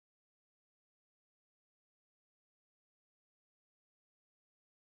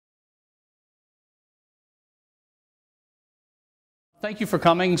Thank you for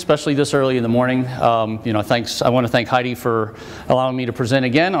coming, especially this early in the morning. I want to thank Heidi for allowing me to present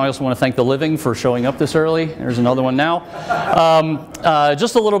again. I also want to thank the living for showing up this early. There's another one now.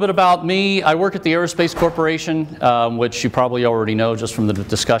 Just a little bit about me. I work at the Aerospace Corporation, which you probably already know just from the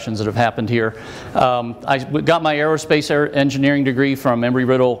discussions that have happened here. I got my aerospace engineering degree from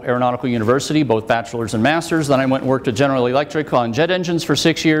Embry-Riddle Aeronautical University, both bachelor's and master's. Then I went and worked at General Electric on jet engines for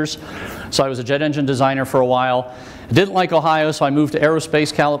 6 years. So I was a jet engine designer for a while. I didn't like Ohio, so I moved to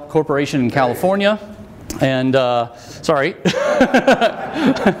Aerospace Corporation in California, and sorry.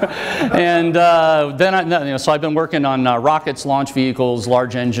 And so I've been working on rockets, launch vehicles,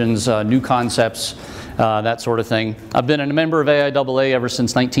 large engines, new concepts, that sort of thing. I've been a member of AIAA ever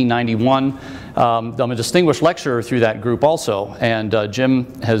since 1991. I'm a distinguished lecturer through that group also, and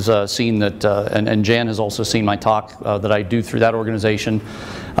Jim has seen that, and Jan has also seen my talk that I do through that organization.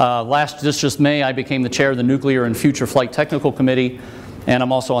 This May, I became the chair of the Nuclear and Future Flight Technical Committee, and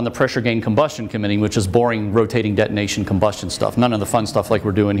I'm also on the Pressure Gain Combustion Committee, which is boring, rotating detonation combustion stuff. None of the fun stuff like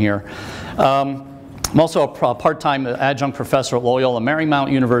we're doing here. I'm also a part-time adjunct professor at Loyola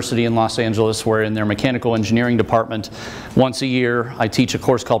Marymount University in Los Angeles, where in their mechanical engineering department, once a year, I teach a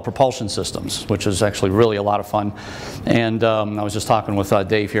course called Propulsion Systems, which is actually really a lot of fun. And I was just talking with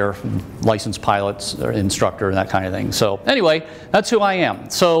Dave here, licensed pilot, instructor, and that kind of thing. So anyway, that's who I am.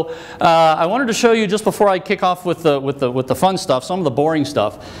 So I wanted to show you, just before I kick off with the fun stuff, some of the boring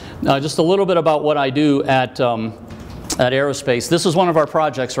stuff, just a little bit about what I do at Aerospace. This is one of our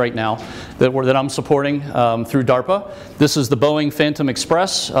projects right now that I'm supporting through DARPA. This is the Boeing Phantom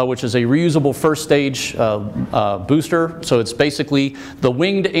Express, which is a reusable first stage booster. So it's basically the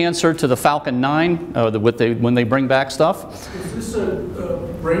winged answer to the Falcon 9 when they bring back stuff. Is this a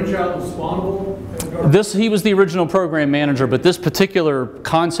brainchild of Spawnable? He was the original program manager, but this particular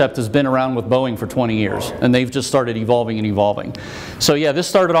concept has been around with Boeing for 20 years, and they've just started evolving and evolving. So yeah, this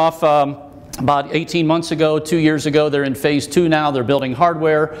started off about 18 months ago, 2 years ago. They're in phase 2 now. They're building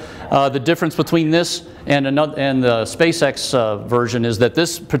hardware. The difference between this and the SpaceX version is that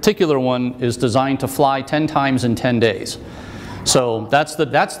this particular one is designed to fly 10 times in 10 days. So that's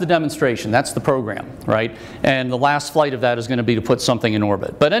the demonstration. That's the program, right? And the last flight of that is going to be to put something in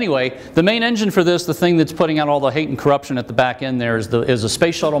orbit. But anyway, the main engine for this, the thing that's putting out all the hate and corruption at the back end there, is a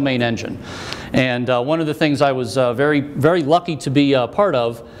space shuttle main engine. And one of the things I was very, very lucky to be part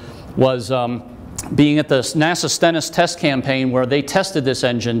of was being at the NASA Stennis test campaign, where they tested this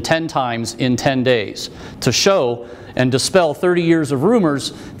engine 10 times in 10 days to show and dispel 30 years of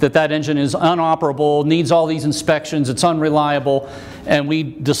rumors that that engine is unoperable, needs all these inspections, it's unreliable. And we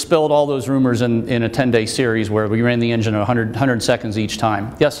dispelled all those rumors in a 10-day series where we ran the engine at 100 seconds each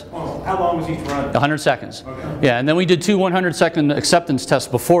time. Yes? Oh, how long was each run? 100 seconds. Okay. Yeah, and then we did 2 100-second acceptance tests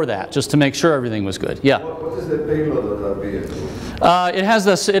before that, just to make sure everything was good. Yeah. What is the payload of that vehicle? It has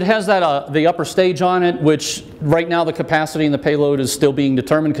the upper stage on it, which right now the capacity and the payload is still being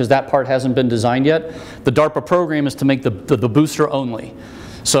determined because that part hasn't been designed yet. The DARPA program is to make the booster only.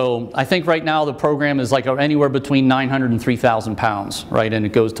 So I think right now the program is like anywhere between 900 and 3,000 pounds, right? And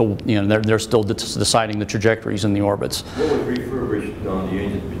it goes to, they're still deciding the trajectories in the orbits. What was refurbished on the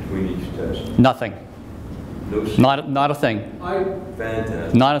engine between each test? Nothing. Not a thing.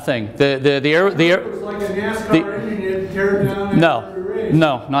 Fantastic. Not a thing. It was like a NASCAR engine, you tear it down.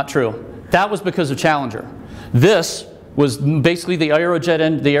 No, not true. That was because of Challenger. This was basically the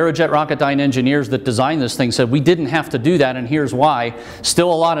Aerojet Rocketdyne engineers that designed this thing said we didn't have to do that, and here's why. Still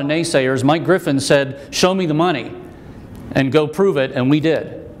a lot of naysayers. Mike Griffin said, show me the money and go prove it, and we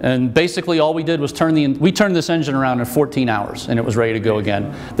did. And basically all we did was we turned this engine around in 14 hours and it was ready to go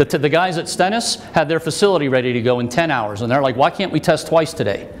again. The guys at Stennis had their facility ready to go in 10 hours, and they're like, why can't we test twice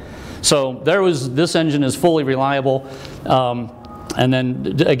today? So this engine is fully reliable. And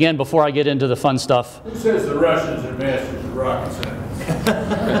then again, before I get into the fun stuff, who says the Russians are masters of rocket science?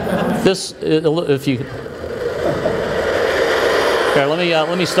 Here,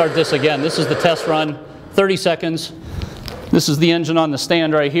 let me start this again. This is the test run, 30 seconds. This is the engine on the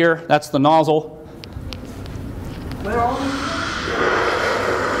stand right here. That's the nozzle.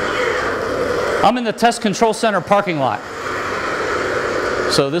 I'm in the test control center parking lot.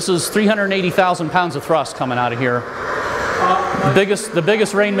 So this is 380,000 pounds of thrust coming out of here. The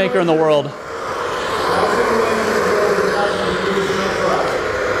biggest rainmaker in the world.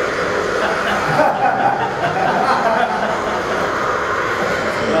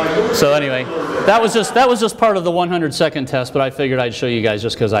 So anyway, that was just part of the 100-second test, but I figured I'd show you guys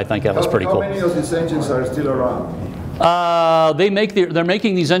just because I think that was pretty cool. How many of these engines are still around? They're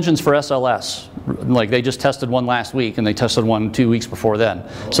making these engines for SLS. Like they just tested one last week, and they tested one 2 weeks before then.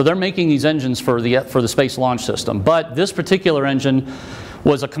 So they're making these engines for the Space Launch System. But this particular engine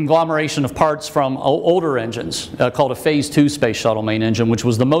was a conglomeration of parts from older engines called a Phase 2 Space Shuttle main engine, which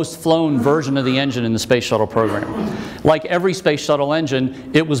was the most flown version of the engine in the Space Shuttle program. Like every Space Shuttle engine,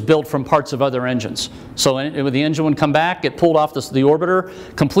 it was built from parts of other engines. So the engine would come back, get pulled off the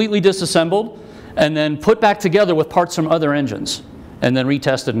orbiter, completely disassembled, and then put back together with parts from other engines, and then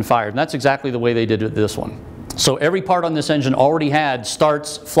retested and fired. And that's exactly the way they did it this one. So every part on this engine already had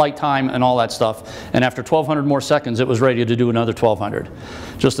starts, flight time, and all that stuff. And after 1,200 more seconds, it was ready to do another 1,200.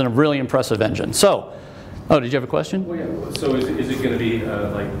 Just a really impressive engine. So, oh, did you have a question? Well, yeah. So is it going to be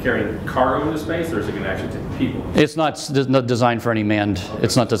like carrying cargo into space, or is it going to actually take people? It's not designed for any manned. Okay.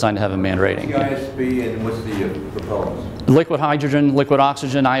 It's not designed to have a manned rating. What's the ISP and what's the propellants? Liquid hydrogen, liquid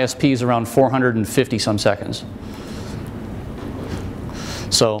oxygen, ISP is around 450 some seconds.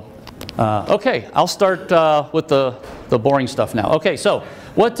 So, okay, I'll start with the boring stuff now. Okay, so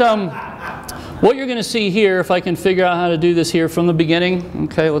what you're going to see here, if I can figure out how to do this here from the beginning.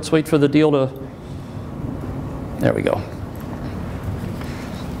 Okay, let's wait for the deal to. There we go.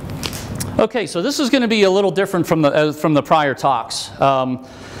 Okay, so this is going to be a little different from the prior talks.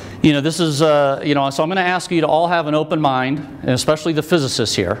 You know, this is, you know, so I'm going to ask you to all have an open mind, and especially the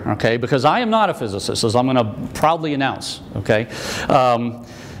physicists here, okay, because I am not a physicist, as I'm going to proudly announce, okay.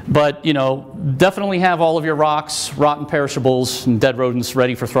 But, you know, definitely have all of your rocks, rotten perishables, and dead rodents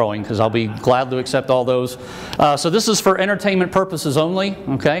ready for throwing, because I'll be glad to accept all those. So this is for entertainment purposes only,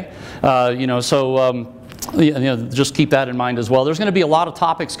 okay. You know, so you know, just keep that in mind as well. There's going to be a lot of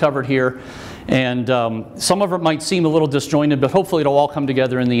topics covered here. And some of it might seem a little disjointed, but hopefully it'll all come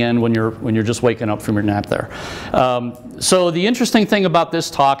together in the end when you're just waking up from your nap there. So the interesting thing about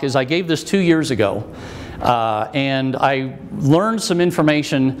this talk is I gave this 2 years ago. And I learned some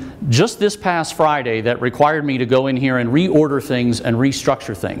information just this past Friday that required me to go in here and reorder things and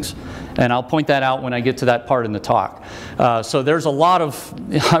restructure things. And I'll point that out when I get to that part in the talk. So there's a lot of,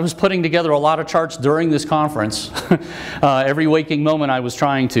 I was putting together a lot of charts during this conference. Every waking moment I was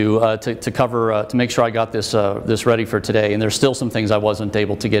trying to cover, to make sure I got this ready for today. And there's still some things I wasn't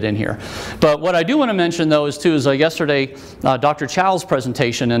able to get in here. But what I do want to mention though is yesterday, Dr. Chow's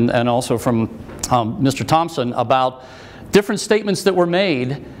presentation and also from Mr. Thompson about different statements that were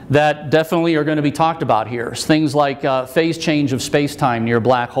made that definitely are going to be talked about here. Things like phase change of space-time near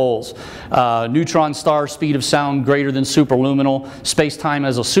black holes, neutron star speed of sound greater than superluminal, space-time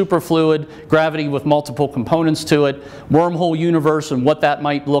as a superfluid, gravity with multiple components to it, wormhole universe and what that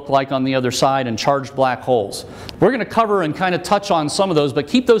might look like on the other side, and charged black holes. We're going to cover and kind of touch on some of those, but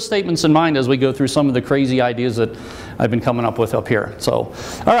keep those statements in mind as we go through some of the crazy ideas that I've been coming up with up here. So,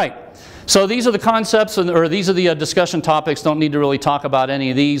 all right. So these are the concepts, or these are the discussion topics. Don't need to really talk about any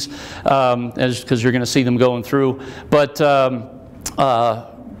of these because you're going to see them going through. But yeah,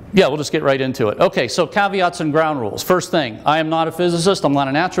 we'll just get right into it. Okay, so caveats and ground rules. First thing, I am not a physicist. I'm not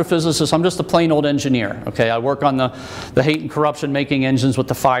an astrophysicist. I'm just a plain old engineer. Okay, I work on the hate and corruption making engines with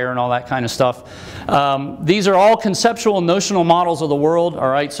the fire and all that kind of stuff. These are all conceptual and notional models of the world. All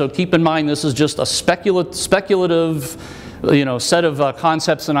right, so keep in mind this is just a speculative set of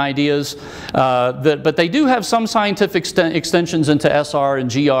concepts and ideas, but they do have some scientific extensions into SR and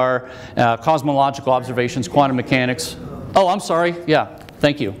GR, cosmological observations, quantum mechanics. Oh, I'm sorry. Yeah,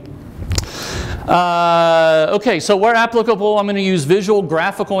 thank you. Okay, so where applicable, I'm going to use visual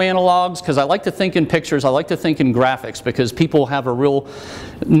graphical analogs because I like to think in pictures. I like to think in graphics because people have a real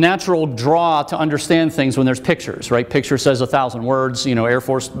natural draw to understand things when there's pictures, right? Picture says 1,000 words. You know, Air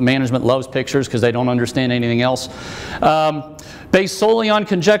Force management loves pictures because they don't understand anything else. Based solely on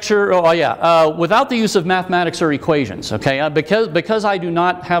conjecture, without the use of mathematics or equations, okay? Because I do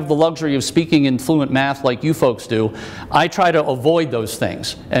not have the luxury of speaking in fluent math like you folks do, I try to avoid those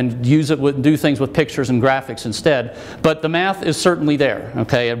things and do things with pictures and graphics instead. But the math is certainly there,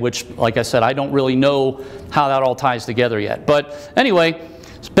 okay? Which, like I said, I don't really know how that all ties together yet. But anyway,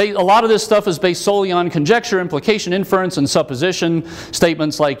 a lot of this stuff is based solely on conjecture, implication, inference, and supposition.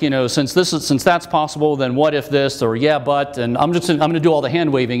 Statements like, you know, since that's possible, then what if this, or yeah, but, and I'm going to do all the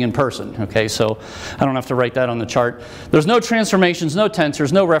hand waving in person. Okay, so I don't have to write that on the chart. There's no transformations, no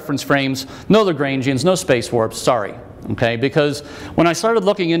tensors, no reference frames, no Lagrangians, no space warps. Sorry. Okay, because when I started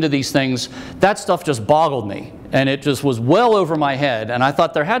looking into these things, that stuff just boggled me. And it just was well over my head. And I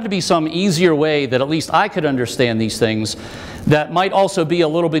thought there had to be some easier way that at least I could understand these things that might also be a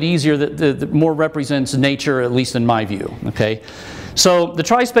little bit easier, that more represents nature, at least in my view. Okay, so the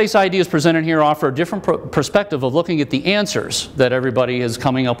tri-space ideas presented here offer a different perspective of looking at the answers that everybody is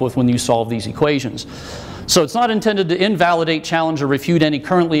coming up with when you solve these equations. So it's not intended to invalidate, challenge, or refute any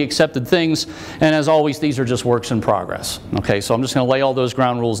currently accepted things, and as always, these are just works in progress. Okay, so I'm just going to lay all those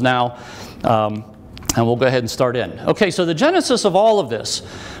ground rules now, and we'll go ahead and start in. Okay, so the genesis of all of this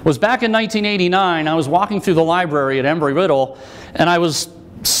was back in 1989. I was walking through the library at Embry-Riddle, and I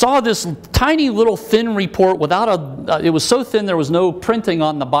saw this tiny little thin report without it was so thin there was no printing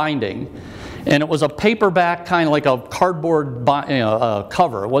on the binding. And it was a paperback, kind of like a cardboard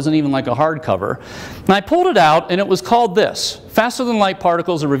cover. It wasn't even like a hardcover. And I pulled it out, and it was called this: Faster Than Light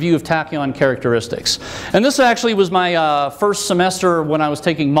Particles, a Review of Tachyon Characteristics. And this actually was my first semester when I was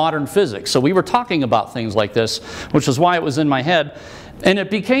taking modern physics. So we were talking about things like this, which is why it was in my head. And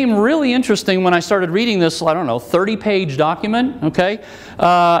it became really interesting when I started reading this, I don't know, 30-page document, okay?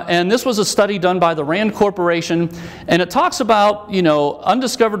 And this was a study done by the RAND Corporation, and it talks about, you know,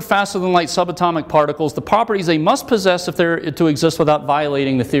 undiscovered faster-than-light subatomic particles, the properties they must possess if they're to exist without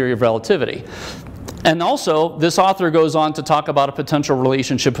violating the theory of relativity. And also, this author goes on to talk about a potential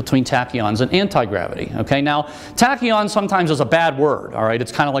relationship between tachyons and anti-gravity. Okay, now, tachyon sometimes is a bad word, all right?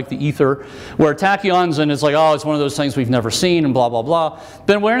 It's kind of like the ether, where tachyons, and it's like, oh, it's one of those things we've never seen, and blah, blah, blah.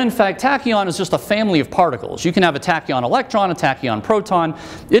 But when in fact, tachyon is just a family of particles. You can have a tachyon electron, a tachyon proton.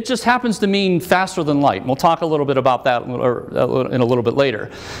 It just happens to mean faster than light. And we'll talk a little bit about that in a little bit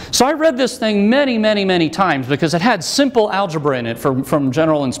later. So I read this thing many, many, many times because it had simple algebra in it from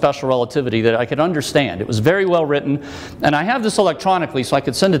general and special relativity that I could understand. It was very well written, and I have this electronically so I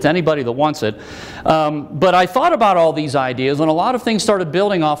could send it to anybody that wants it. But I thought about all these ideas, and a lot of things started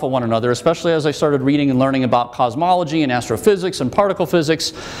building off of one another, especially as I started reading and learning about cosmology and astrophysics and particle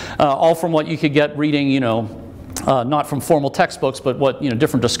physics, all from what you could get reading, you know, not from formal textbooks, but what, you know,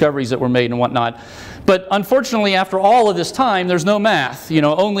 different discoveries that were made and whatnot. But unfortunately, after all of this time, there's no math, you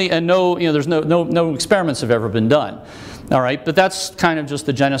know, there's no experiments have ever been done. All right, but that's kind of just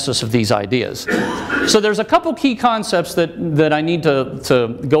the genesis of these ideas. So there's a couple key concepts that I need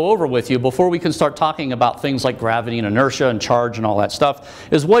to go over with you before we can start talking about things like gravity and inertia and charge and all that stuff,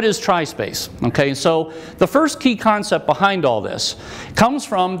 is what is tri-space? Okay, so the first key concept behind all this comes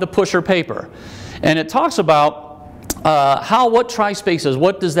from the Pusher paper. And it talks about what tri-space is.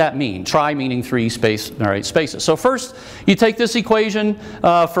 What does that mean? Tri meaning three, space, all right, spaces. So first, you take this equation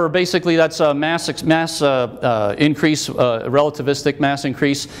for basically that's a mass increase, relativistic mass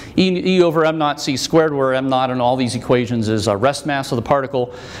increase, E over m naught c squared, where m naught in all these equations is rest mass of the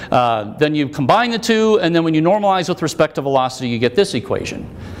particle. Then you combine the two, and then when you normalize with respect to velocity, you get this equation.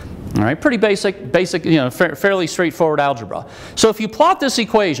 All right, pretty basic, you know, fairly straightforward algebra. So if you plot this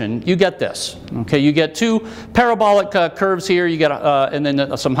equation, you get this. Okay, you get two parabolic curves here, you get and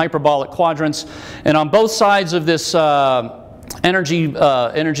then some hyperbolic quadrants, and on both sides of this energy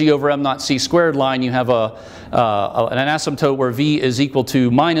over m naught c squared line, you have an asymptote where v is equal to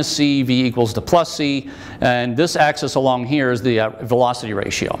minus c, v equals to plus c, and this axis along here is the velocity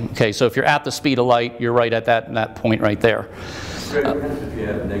ratio. Okay, so if you're at the speed of light, you're right at that point right there. What happens if you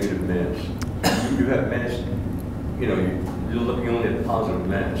have negative mass? You have mass, you know, you're looking only at positive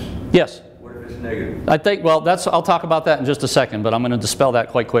mass. Yes. What if it's negative? I think, well, I'll talk about that in just a second, but I'm going to dispel that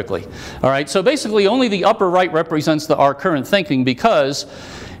quite quickly. All right, so basically only the upper right represents our current thinking, because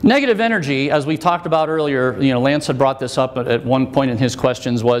negative energy, as we talked about earlier, you know, Lance had brought this up at one point in his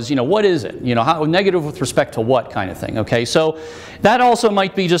questions, was, you know, what is it? You know, how negative with respect to what kind of thing, okay? So that also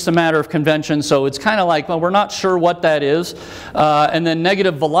might be just a matter of convention, so it's kind of like, well, we're not sure what that is. And then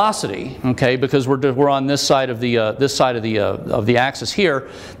negative velocity, okay, because we're on this side of the axis here,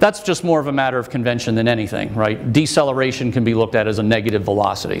 that's just more of a matter of convention than anything, right? Deceleration can be looked at as a negative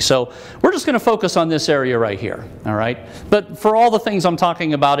velocity. So we're just going to focus on this area right here, all right? But for all the things I'm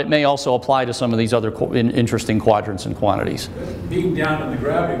talking about, it may also apply to some of these other interesting quadrants and quantities. Being down in the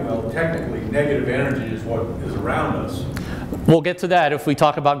gravity well, technically negative energy is what is around us. We'll get to that if we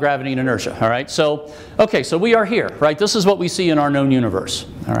talk about gravity and inertia, all right? So, okay, so we are here, right? This is what we see in our known universe,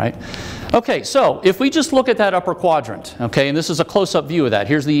 all right? Okay, so if we just look at that upper quadrant, okay, and this is a close-up view of that.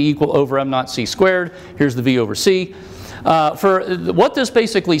 Here's the E equal over m naught c squared. Here's the V over c. For what this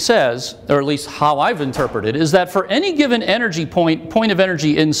basically says, or at least how I've interpreted, is that for any given energy point of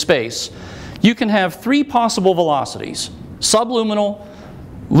energy in space, you can have three possible velocities: subluminal,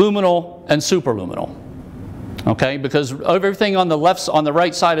 luminal, and superluminal. Okay, because everything on the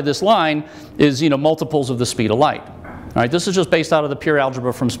right side of this line is, you know, multiples of the speed of light. All right, this is just based out of the pure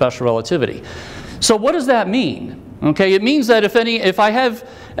algebra from special relativity. So what does that mean? Okay, it means that if I have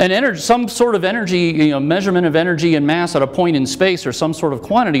an energy, some sort of energy, you know, measurement of energy and mass at a point in space, or some sort of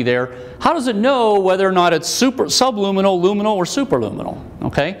quantity there, how does it know whether or not it's subluminal, luminal, or superluminal?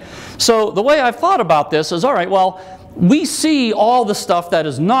 Okay, so the way I've thought about this is, all right, well, we see all the stuff that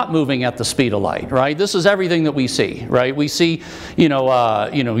is not moving at the speed of light, right? This is everything that we see, right? We see,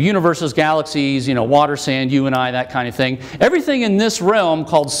 universes, galaxies, water, sand, you and I, that kind of thing. Everything in this realm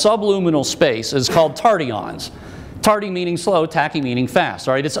called subluminal space is called tardions. Tardy meaning slow, tachy meaning fast,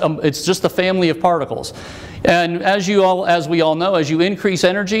 all right? It's just a family of particles. And as we all know, as you increase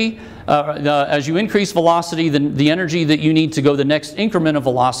energy, as you increase velocity, the energy that you need to go the next increment of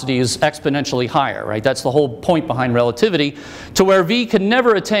velocity is exponentially higher, right? That's the whole point behind relativity, to where V can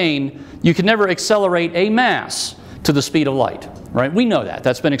never attain, you can never accelerate a mass to the speed of light, right? We know that.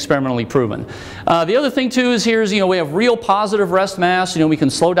 That's been experimentally proven. The other thing too is here is, we have real positive rest mass. We can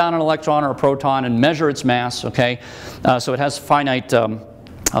slow down an electron or a proton and measure its mass, okay? So it has finite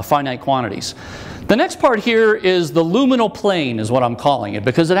quantities. The next part here is the luminal plane is what I'm calling it,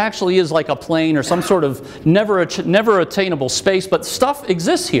 because it actually is like a plane or some sort of never attainable space, but stuff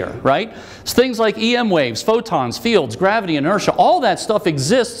exists here, right? It's things like EM waves, photons, fields, gravity, inertia, all that stuff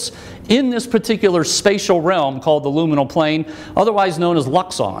exists in this particular spatial realm called the luminal plane, otherwise known as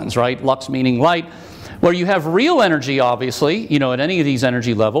luxons, right? Lux meaning light. Where you have real energy, obviously, at any of these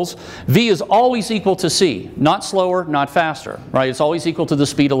energy levels, V is always equal to C, not slower, not faster, right? It's always equal to the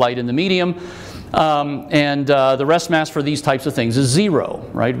speed of light in the medium. The rest mass for these types of things is 0,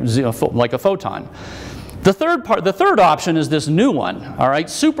 right? Like a photon. The third option is this new one, all right?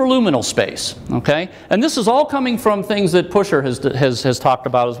 Superluminal space, okay? And this is all coming from things that Pusher has talked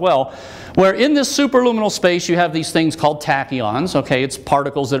about as well, where in this superluminal space you have these things called tachyons, okay? It's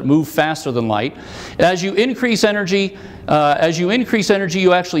particles that move faster than light. As you increase energy,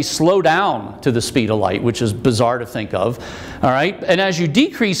 you actually slow down to the speed of light, which is bizarre to think of, all right? And as you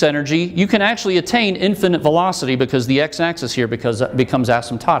decrease energy, you can actually attain infinite velocity because the x-axis here becomes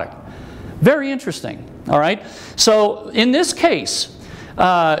asymptotic. Very interesting, all right? So in this case,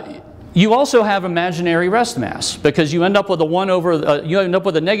 you also have imaginary rest mass because you end up with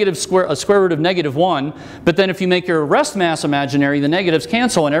a negative square root of -1, but then if you make your rest mass imaginary, the negatives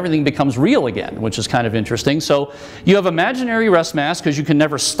cancel and everything becomes real again, which is kind of interesting. So you have imaginary rest mass because you can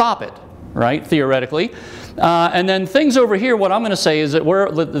never stop it, right, theoretically. And then things over here, what I'm going to say is that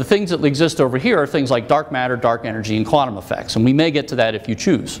the things that exist over here are things like dark matter, dark energy, and quantum effects, and we may get to that if you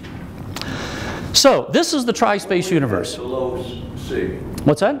choose. So this is the tri-space universe. Below C.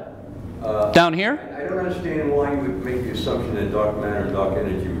 What's that? Down here? I don't understand why you would make the assumption that dark matter and dark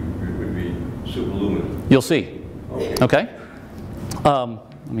energy would be superluminous. You'll see. Okay? Let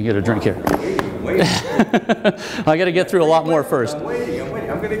me get a drink here. I'm waiting. I got to get through a lot more first. I'm waiting.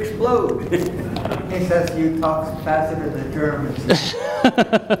 I'm going to explode. He says you talk faster than the Germans.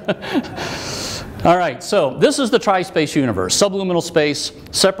 All right, so this is the tri-space universe, subluminal space,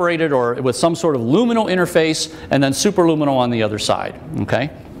 separated or with some sort of luminal interface, and then superluminal on the other side,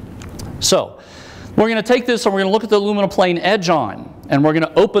 okay? So we're going to take this and we're going to look at the luminal plane edge on, and we're going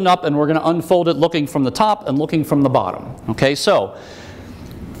to open up and we're going to unfold it looking from the top and looking from the bottom, okay? So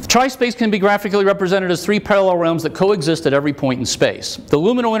tri-space can be graphically represented as 3 parallel realms that coexist at every point in space. The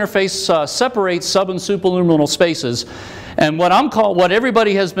luminal interface separates sub and superluminal spaces, and what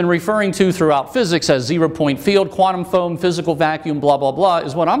everybody has been referring to throughout physics as zero-point field, quantum foam, physical vacuum, blah, blah, blah,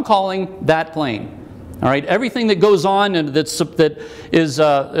 is what I'm calling that plane. All right, everything that goes on and that is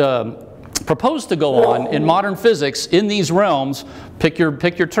proposed to go on in modern physics in these realms, pick your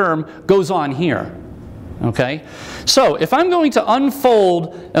term, goes on here. Okay, so if I'm going to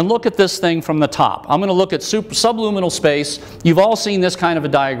unfold and look at this thing from the top, I'm going to look at subluminal space. You've all seen this kind of a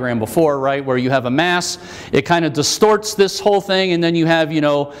diagram before, right, where you have a mass, it kind of distorts this whole thing, and then you have,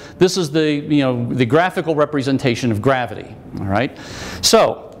 this is the graphical representation of gravity, all right?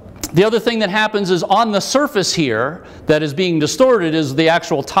 So the other thing that happens is on the surface here that is being distorted is the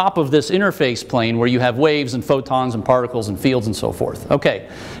actual top of this interface plane where you have waves and photons and particles and fields and so forth. Okay,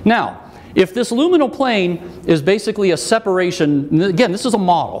 now, if this luminal plane is basically a separation, again, this is a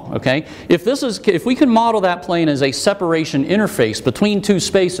model, okay? If we can model that plane as a separation interface between two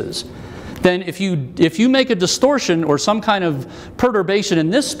spaces, then if you make a distortion or some kind of perturbation in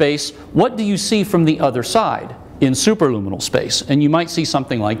this space, what do you see from the other side in superluminal space? And you might see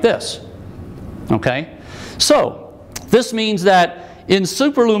something like this, okay? So this means that in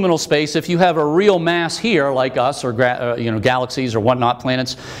superluminal space, if you have a real mass here, like us or galaxies or whatnot,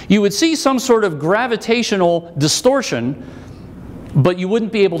 planets, you would see some sort of gravitational distortion, but you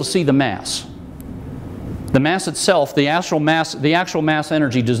wouldn't be able to see the mass. The mass itself, the actual mass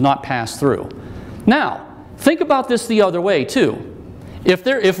energy does not pass through. Now, think about this the other way too.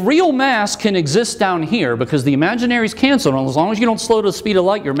 If real mass can exist down here, because the imaginary is canceled, and as long as you don't slow to the speed of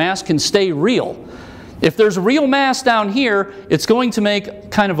light, your mass can stay real. If there's real mass down here, it's going to make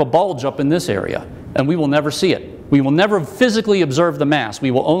kind of a bulge up in this area, and we will never see it. We will never physically observe the mass.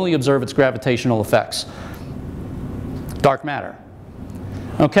 We will only observe its gravitational effects. Dark matter.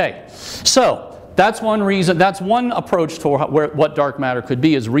 Okay, so that's one reason, that's one approach to what dark matter could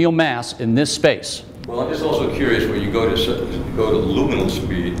be, is real mass in this space. Well, I'm just also curious, when you go to luminal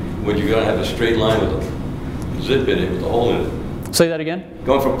speed, would you gonna have a straight line with a zip in it, with a hole in it? Say that again?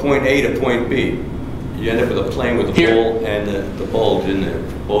 Going from point A to point B, you end up with a plane with a hole and the bulge in there.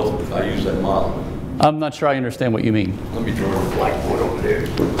 Both, I use that model. I'm not sure I understand what you mean. Let me draw a blackboard over there. I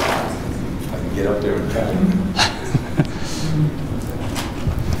can get up there in time.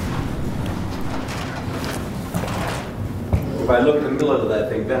 If I look in the middle of that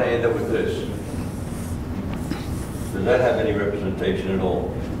thing, then I end up with this. Does that have any representation at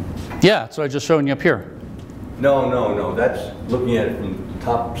all? Yeah, that's what I just showing you up here. No, no, no. That's looking at it from the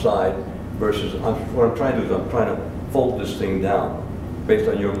top side versus, what I'm trying to do is I'm trying to fold this thing down based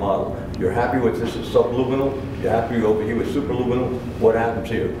on your model. You're happy with this as subluminal? You're happy over here with superluminal? What happens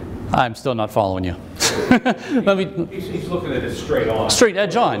here? I'm still not following you. He's looking at it straight on. Straight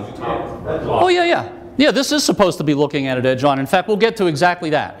edge on. Oh, yeah, yeah. Yeah, this is supposed to be looking at it edge on. In fact, we'll get to exactly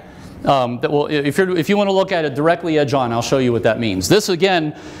that. If you want to look at it directly edge on, I'll show you what that means. This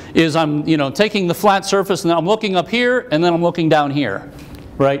again is I'm taking the flat surface and then I'm looking up here and then I'm looking down here,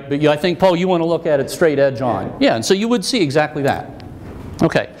 right? But I think, Paul, you want to look at it straight edge on. Yeah, and so you would see exactly that.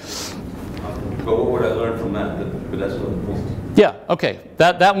 Okay. But what would I learn from that? But that's not the point. Yeah. Okay.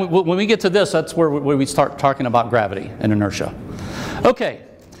 When we get to this, that's where we start talking about gravity and inertia. Okay.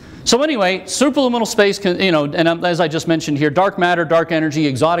 So anyway, superluminal space can, and as I just mentioned here, dark matter, dark energy,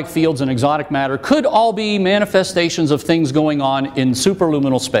 exotic fields, and exotic matter could all be manifestations of things going on in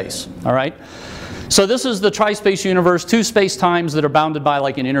superluminal space, all right? So this is the tri-space universe, two space-times that are bounded by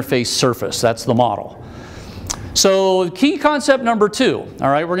like an interface surface. That's the model. So key concept number 2, all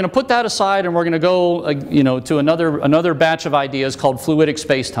right, we're going to put that aside and we're going to go to another batch of ideas called fluidic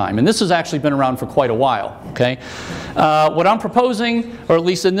spacetime. And this has actually been around for quite a while, okay? What I'm proposing, or at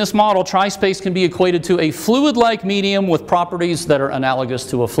least in this model, tri-space can be equated to a fluid-like medium with properties that are analogous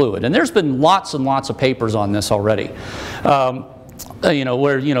to a fluid. And there's been lots and lots of papers on this already. The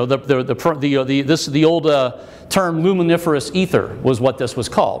old term luminiferous ether was what this was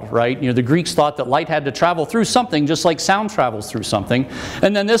called, right? The Greeks thought that light had to travel through something just like sound travels through something.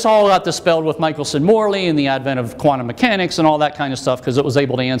 And then this all got dispelled with Michelson-Morley and the advent of quantum mechanics and all that kind of stuff, because it was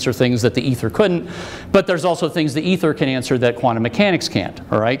able to answer things that the ether couldn't. But there's also things the ether can answer that quantum mechanics can't,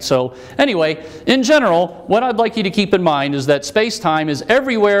 all right? So anyway, in general, what I'd like you to keep in mind is that space-time is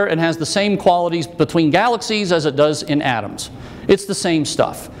everywhere and has the same qualities between galaxies as it does in atoms. It's the same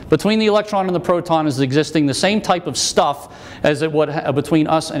stuff. Between the electron and the proton is existing the same type of stuff as it would between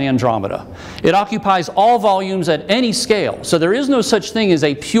us and Andromeda. It occupies all volumes at any scale. So there is no such thing as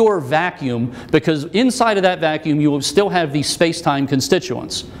a pure vacuum, because inside of that vacuum you will still have these space-time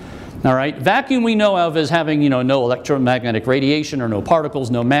constituents. All right? Vacuum we know of as having no electromagnetic radiation or no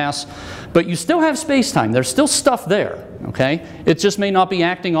particles, no mass. But you still have space-time. There's still stuff there. Okay? It just may not be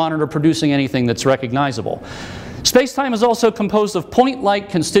acting on it or producing anything that's recognizable. Space-time is also composed of point-like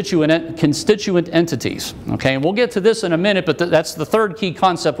constituent entities. Okay, and we'll get to this in a minute, but that's the third key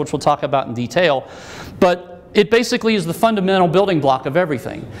concept, which we'll talk about in detail. But it basically is the fundamental building block of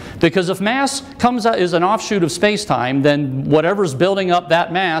everything. Because if mass comes out as an offshoot of space-time, then whatever's building up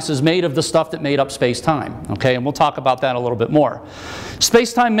that mass is made of the stuff that made up space-time. Okay, and we'll talk about that a little bit more.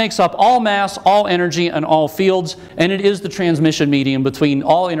 Space-time makes up all mass, all energy, and all fields, and it is the transmission medium between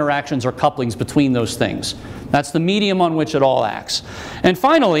all interactions or couplings between those things. That's the medium on which it all acts. And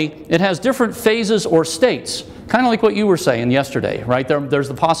finally, it has different phases or states, kind of like what you were saying yesterday, right? There's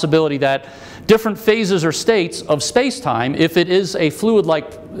the possibility that different phases or states of space-time, if it is a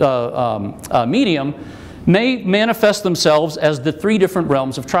fluid-like medium, may manifest themselves as the 3 different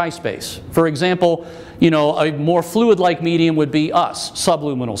realms of tri-space. For example, a more fluid-like medium would be us,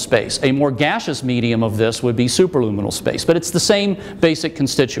 subluminal space. A more gaseous medium of this would be superluminal space. But it's the same basic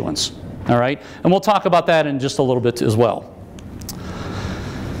constituents. All right? And we'll talk about that in just a little bit as well.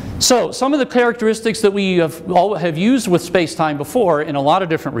 So some of the characteristics that we have used with space-time before in a lot of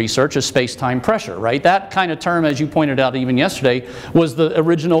different research is space-time pressure, right? That kind of term, as you pointed out even yesterday, was the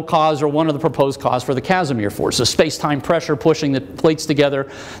original cause or one of the proposed cause for the Casimir force, the space-time pressure pushing the plates together,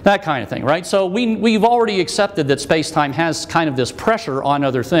 that kind of thing, right? So we've already accepted that space-time has kind of this pressure on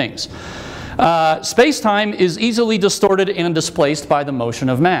other things. Space-time is easily distorted and displaced by the motion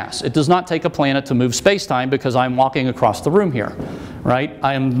of mass. It does not take a planet to move space-time because I'm walking across the room here. right?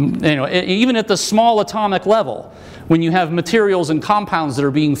 Even at the small atomic level, when you have materials and compounds that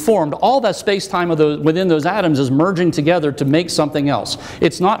are being formed, all that space-time within those atoms is merging together to make something else.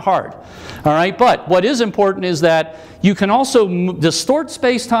 It's not hard, all right? But what is important is that you can also distort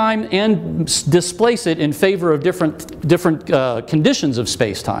space-time and displace it in favor of different conditions of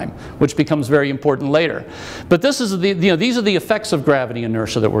space-time, which becomes very important later. But this is these are the effects of gravity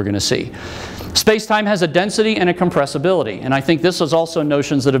inertia that we're going to see. Space-time has a density and a compressibility, and I think this is also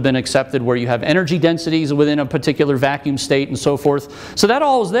notions that have been accepted where you have energy densities within a particular vacuum state and so forth. So that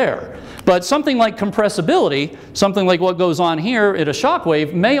all is there. But something like compressibility, something like what goes on here at a shock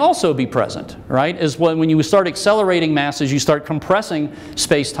wave, may also be present, right? Is when you start accelerating masses, you start compressing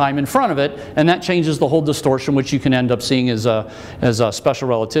space-time in front of it, and that changes the whole distortion, which you can end up seeing as special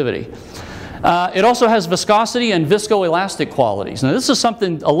relativity. It also has viscosity and viscoelastic qualities. Now this is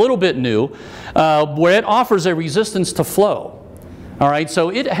something a little bit new, where it offers a resistance to flow. All right, so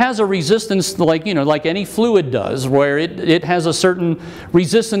it has a resistance like any fluid does, where it has a certain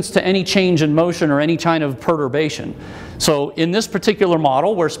resistance to any change in motion or any kind of perturbation. So in this particular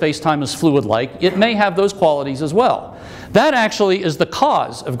model, where space-time is fluid-like, it may have those qualities as well. That actually is the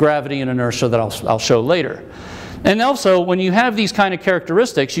cause of gravity and inertia that I'll show later. And also, when you have these kind of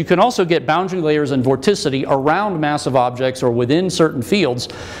characteristics, you can also get boundary layers and vorticity around massive objects or within certain fields,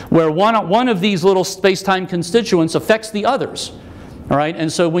 where one of these little space-time constituents affects the others. All right,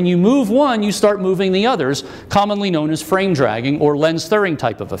 and so when you move one, you start moving the others, commonly known as frame dragging or lens stirring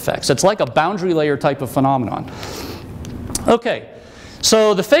type of effects. It's like a boundary layer type of phenomenon. Okay,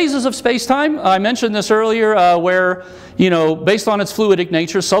 so the phases of space-time, I mentioned this earlier, where, based on its fluidic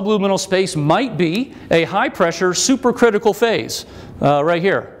nature, subluminal space might be a high-pressure supercritical phase, right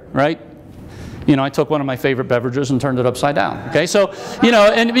here, right? I took one of my favorite beverages and turned it upside down. Okay, so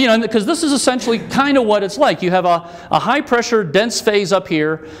because this is essentially kind of what it's like. You have a high-pressure dense phase up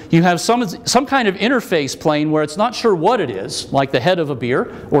here. You have some kind of interface plane where it's not sure what it is, like the head of a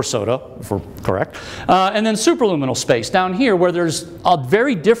beer or soda, if we're correct. And then superluminal space down here, where there's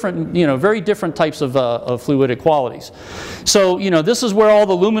very different types of fluidic qualities. So this is where all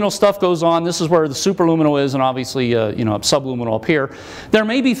the luminal stuff goes on. This is where the superluminal is, and obviously subluminal up here. There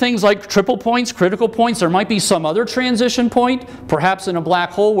may be things like triple points, critical points. There might be some other transition point, perhaps in a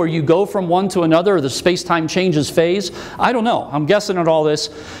black hole where you go from one to another, or the space-time changes phase. I don't know. I'm guessing at all this.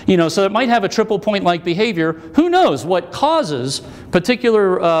 So it might have a triple point-like behavior. Who knows what causes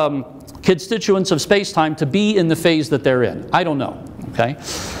particular constituents of space-time to be in the phase that they're in? I don't know. Okay.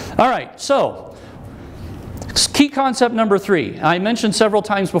 All right. So key concept number 3. I mentioned several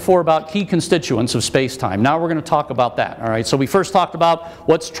times before about key constituents of space-time. Now we're going to talk about that. All right. So we first talked about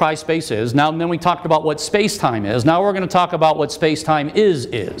what tri-space is. Then we talked about what space-time is. Now we're going to talk about what space-time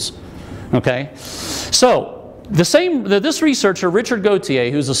is. Okay. So this researcher, Richard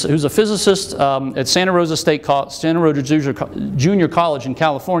Gautier, who's a physicist at Santa Rosa Junior College in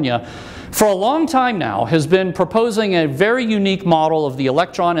California, for a long time now has been proposing a very unique model of the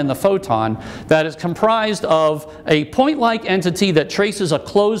electron and the photon that is comprised of a point-like entity that traces a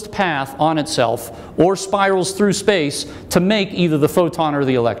closed path on itself or spirals through space to make either the photon or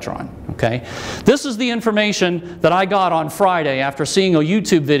the electron. Okay? This is the information that I got on Friday after seeing a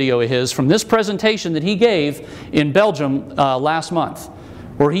YouTube video of his from this presentation that he gave in Belgium last month,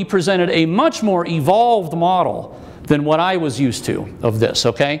 where he presented a much more evolved model than what I was used to of this.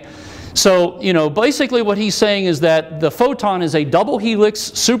 Okay? So, basically what he's saying is that the photon is a double helix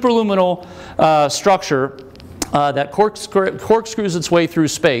superluminal structure that corkscrews its way through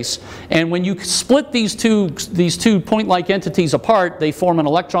space. And when you split these two point-like entities apart, they form an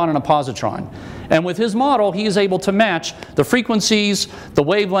electron and a positron. And with his model, he is able to match the frequencies, the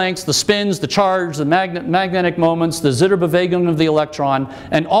wavelengths, the spins, the charge, the magnetic moments, the Zitterbewegung of the electron,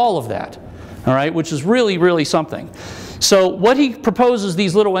 and all of that. All right, which is really, really something. So what he proposes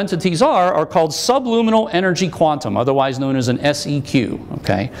these little entities are called subluminal energy quantum, otherwise known as an SEQ.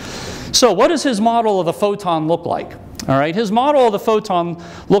 Okay? So what does his model of the photon look like? All right, his model of the photon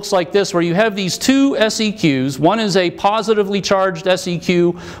looks like this, where you have these two SEQs. One is a positively charged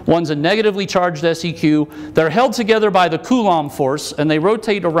SEQ, one's a negatively charged SEQ. They're held together by the Coulomb force, and they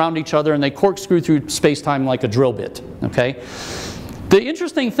rotate around each other, and they corkscrew through space-time like a drill bit. Okay? The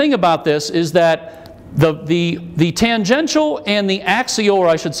interesting thing about this is that the tangential and the axial, or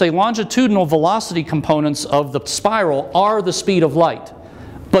I should say longitudinal velocity components of the spiral are the speed of light.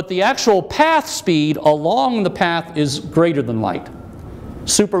 But the actual path speed along the path is greater than light.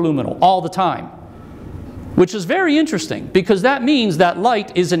 Superluminal, all the time. Which is very interesting, because that means that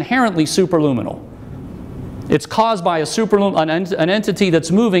light is inherently superluminal. It's caused by an entity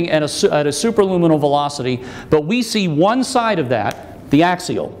that's moving at a superluminal velocity, but we see one side of that, the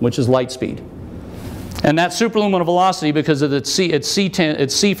axial, which is light speed. And that superluminal velocity, because of it's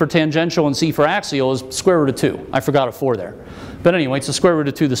C for tangential and C for axial, is square root of 2. I forgot a 4 there. But anyway, it's the square root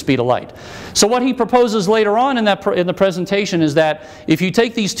of 2 the speed of light. So what he proposes later on in the presentation is that if you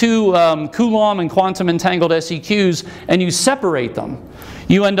take these two Coulomb and quantum entangled SEQs and you separate them,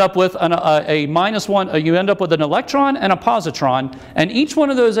 you end up with you end up with an electron and a positron, and each one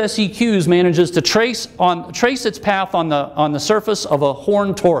of those SEQs manages to trace its path on the surface of a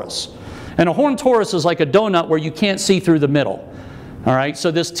horn torus. And a horn torus is like a donut where you can't see through the middle. All right,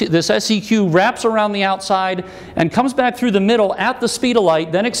 so this SEQ wraps around the outside and comes back through the middle at the speed of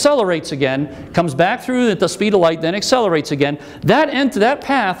light, then accelerates again, comes back through at the speed of light, then accelerates again. That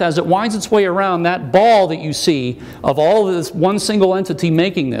path, as it winds its way around, that ball that you see of all of this one single entity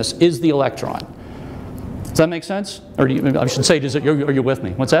making this, is the electron. Does that make sense? Or I should say, are you with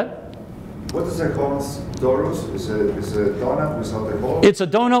me? What's that? What is a torus? Is a donut without a hole? It's a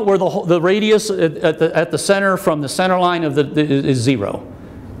donut where the radius at the center from the center line of is 0.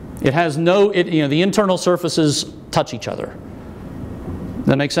 It has no, the internal surfaces touch each other. Does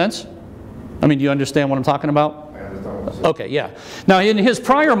that make sense? I mean, do you understand what I'm talking about? I understand what you're saying. Okay, yeah. Now, in his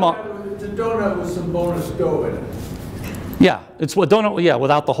prior model, It's a donut with some bonus dough in it. yeah, it's a donut, yeah,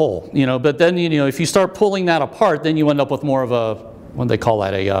 without the hole, But then, if you start pulling that apart, then you end up with more of a, what do they call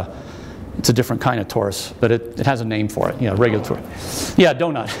that? It's a different kind of torus, but it has a name for it, regular torus. Yeah,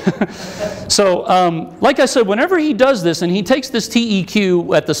 donut. So, like I said, whenever he does this, and he takes this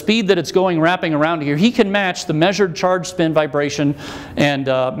TEQ at the speed that it's going wrapping around here, he can match the measured charge, spin, vibration, and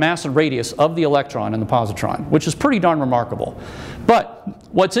mass and radius of the electron and the positron, which is pretty darn remarkable.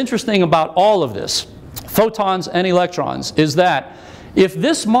 But what's interesting about all of this, photons and electrons, is that if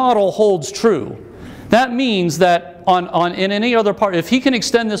this model holds true, that means that in any other part, if he can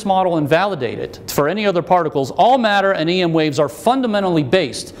extend this model and validate it for any other particles, all matter and EM waves are fundamentally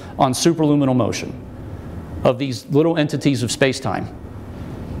based on superluminal motion of these little entities of space-time.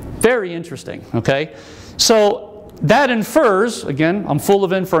 Very interesting, okay? So that infers, again, I'm full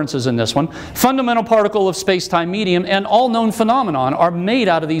of inferences in this one, fundamental particle of space-time medium and all known phenomenon are made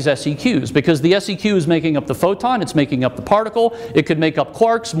out of these SEQs, because the SEQ is making up the photon, it's making up the particle, it could make up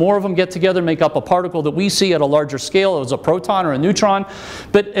quarks, more of them get together, make up a particle that we see at a larger scale as a proton or a neutron,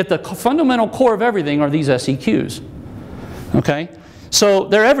 but at the fundamental core of everything are these SEQs, okay? So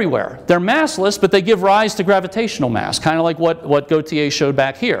they're everywhere. They're massless, but they give rise to gravitational mass, kind of like what Gautier showed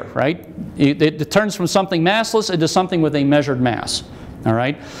back here, right? It turns from something massless into something with a measured mass, all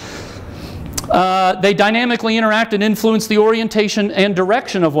right? They dynamically interact and influence the orientation and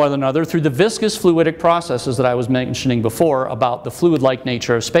direction of one another through the viscous fluidic processes that I was mentioning before about the fluid-like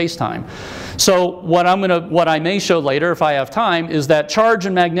nature of space-time. So what I may show later, if I have time, is that charge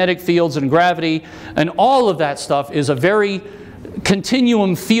and magnetic fields and gravity and all of that stuff is a very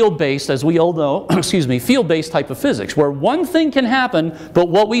continuum field-based, as we all know, excuse me, field-based type of physics, where one thing can happen, but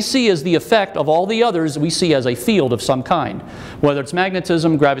what we see is the effect of all the others we see as a field of some kind, whether it's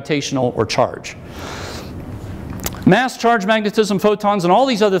magnetism, gravitational, or charge. Mass, charge, magnetism, photons, and all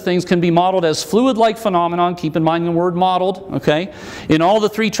these other things can be modeled as fluid-like phenomenon, keep in mind the word modeled, okay, in all the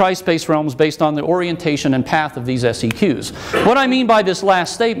three tri-space realms based on the orientation and path of these SEQs. What I mean by this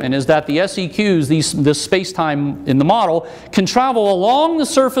last statement is that the SEQs, this space-time in the model, can travel along the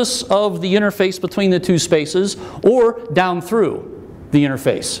surface of the interface between the two spaces or down through the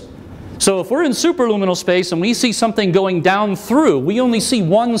interface. So if we're in superluminal space and we see something going down through, we only see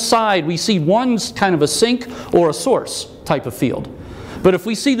one side, we see one kind of a sink or a source type of field. But if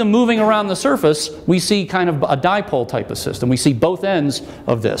we see them moving around the surface, we see kind of a dipole type of system. We see both ends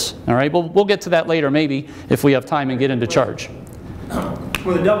of this. All right, we'll get to that later maybe if we have time and get into charge.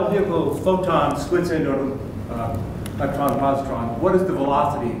 When the double vehicle photon splits into an electron and positron, what is the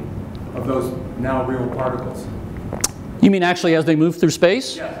velocity of those now real particles? You mean actually as they move through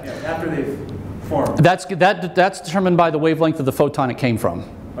space? Yes, after they've formed. That's determined by the wavelength of the photon it came from.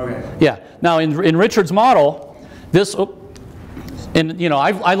 Okay. Yeah. Now in Richard's model, this,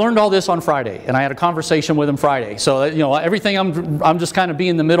 I learned all this on Friday, and I had a conversation with him Friday. So everything I'm just kind of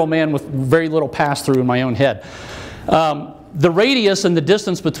being the middleman with very little pass through in my own head. The radius and the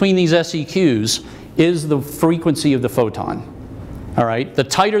distance between these SEQs is the frequency of the photon. All right, the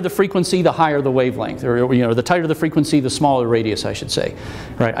tighter the frequency, the higher the wavelength, or the tighter the frequency, the smaller radius, I should say.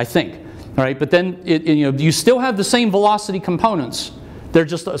 Right, I think. All right, but then you still have the same velocity components. They're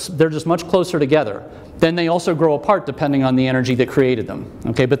just much closer together. Then they also grow apart depending on the energy that created them.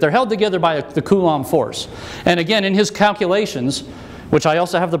 Okay, but they're held together by the Coulomb force. And again, in his calculations, which I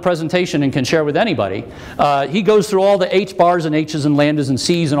also have the presentation and can share with anybody, he goes through all the H bars and H's and lambdas and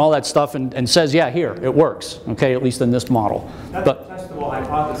C's and all that stuff and says, yeah, here, it works, okay, at least in this model. That's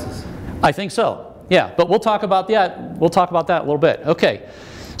plausible hypothesis. I think so. Yeah, but we'll talk about that. We'll talk about that a little bit. Okay.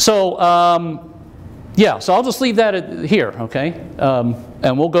 So yeah, so I'll just leave that here. Okay,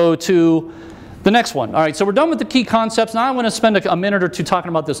 and we'll go to the next one. All right, so we're done with the key concepts. Now I want to spend a minute or two talking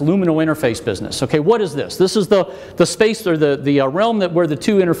about this luminal interface business. Okay, what is this? This is the space or the realm where the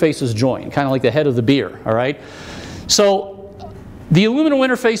two interfaces join, kind of like the head of the beer. All right, so the luminal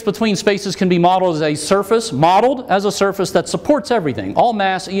interface between spaces can be modeled as a surface that supports everything, all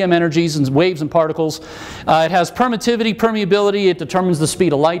mass, EM energies, and waves and particles. It has permittivity, permeability. It determines the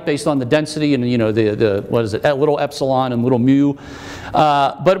speed of light based on the density and, you know, what is it, little epsilon and little mu.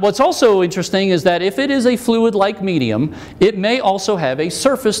 But what's also interesting is that if it is a fluid-like medium, it may also have a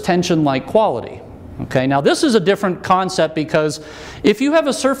surface tension-like quality. Okay, now this is a different concept because if you have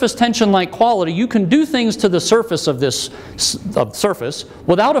a surface tension-like quality, you can do things to the surface of this surface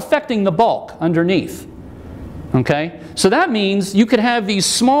without affecting the bulk underneath. Okay, so that means you could have these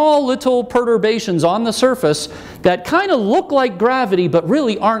small little perturbations on the surface that kind of look like gravity but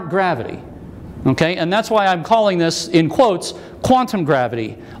really aren't gravity. Okay, and that's why I'm calling this, in quotes, quantum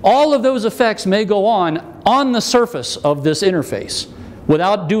gravity. All of those effects may go on the surface of this interface,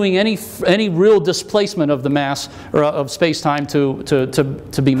 without doing any real displacement of the mass or of space-time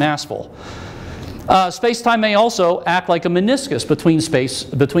to be massful. Space-time may also act like a meniscus between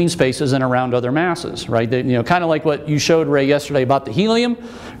spaces and around other masses, right? You know, kind of like what you showed, Ray, yesterday about the helium,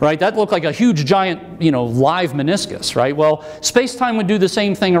 right? That looked like a huge, giant, you know, live meniscus, right? Well, space-time would do the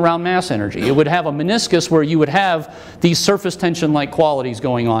same thing around mass energy. It would have a meniscus where you would have these surface tension-like qualities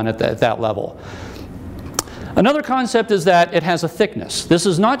going on at that level. Another concept is that it has a thickness. This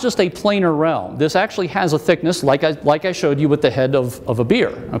is not just a planar realm. This actually has a thickness, like I showed you with the head of a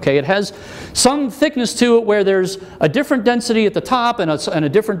beer. Okay, it has some thickness to it where there's a different density at the top and a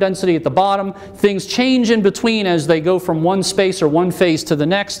different density at the bottom. Things change in between as they go from one space or one phase to the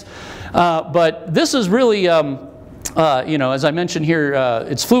next. But this is really you know, as I mentioned here,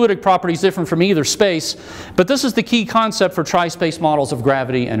 its fluidic properties different from either space, but this is the key concept for tri-space models of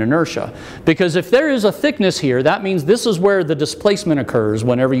gravity and inertia. Because if there is a thickness here, that means this is where the displacement occurs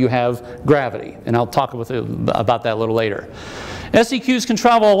whenever you have gravity. And I'll talk about that a little later. SEQs can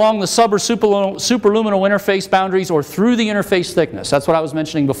travel along the sub or superluminal interface boundaries or through the interface thickness. That's what I was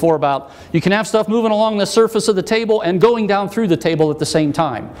mentioning before about you can have stuff moving along the surface of the table and going down through the table at the same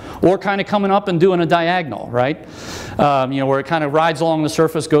time, or kind of coming up and doing a diagonal, right? You know, where it kind of rides along the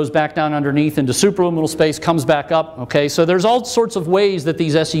surface, goes back down underneath into superluminal space, comes back up. Okay, so there's all sorts of ways that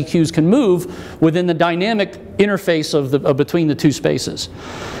these SEQs can move within the dynamic interface of between the two spaces.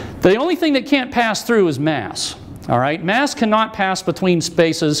 The only thing that can't pass through is mass. All right, mass cannot pass between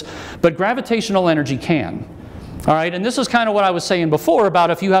spaces, but gravitational energy can. All right, and this is kind of what I was saying before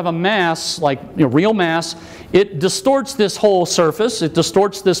about if you have a mass, like, you know, real mass, it distorts this whole surface, it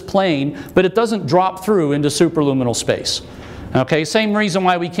distorts this plane, but it doesn't drop through into superluminal space. Okay, same reason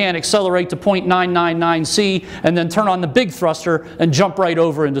why we can't accelerate to 0.999 C and then turn on the big thruster and jump right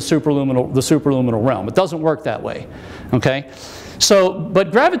over into the superluminal realm. It doesn't work that way. Okay. So,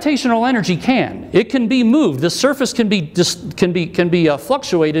 but gravitational energy can. It can be moved. The surface can be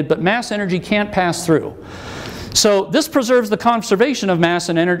fluctuated, but mass energy can't pass through. So this preserves the conservation of mass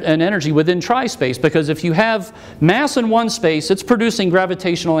and energy within tri-space, because if you have mass in one space, it's producing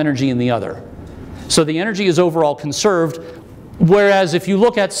gravitational energy in the other. So the energy is overall conserved, whereas if you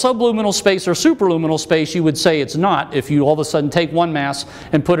look at subluminal space or superluminal space, you would say it's not if you all of a sudden take one mass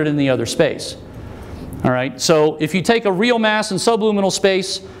and put it in the other space. All right, so if you take a real mass in subluminal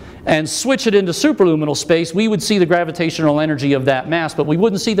space and switch it into superluminal space, we would see the gravitational energy of that mass, but we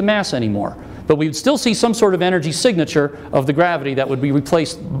wouldn't see the mass anymore. But we would still see some sort of energy signature of the gravity that would be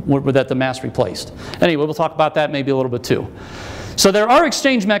replaced, that the mass replaced. Anyway, we'll talk about that maybe a little bit too. So there are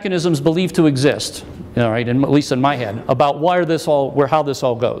exchange mechanisms believed to exist, all right, at least in my head, about how this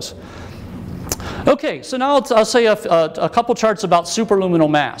all goes. Okay, so now I'll say a couple charts about superluminal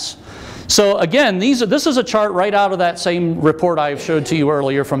mass. So again, this is a chart right out of that same report I showed to you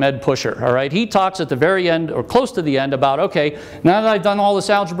earlier from Ed Pusher. All right, he talks at the very end, or close to the end, about, okay, now that I've done all this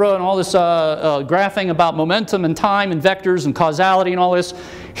algebra and all this graphing about momentum and time and vectors and causality and all this,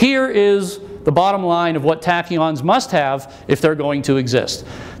 here is the bottom line of what tachyons must have if they're going to exist.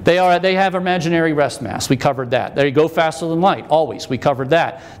 They have imaginary rest mass. We covered that. They go faster than light, always. We covered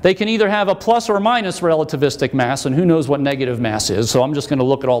that. They can either have a plus or minus relativistic mass, and who knows what negative mass is, so I'm just going to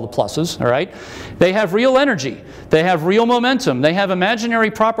look at all the pluses, all right? They have real energy. They have real momentum. They have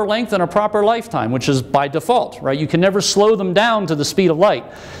imaginary proper length and a proper lifetime, which is by default, right? You can never slow them down to the speed of light.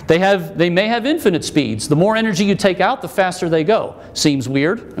 They may have infinite speeds. The more energy you take out, the faster they go. Seems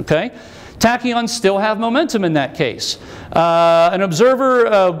weird, okay? Tachyons still have momentum in that case. An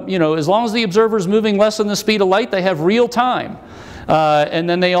observer, you know, as long as the observer is moving less than the speed of light, they have real time. And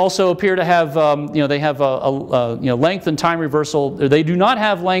then they also appear to have, you know, they have you know, length and time reversal. They do not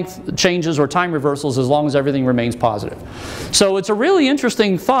have length changes or time reversals as long as everything remains positive. So it's a really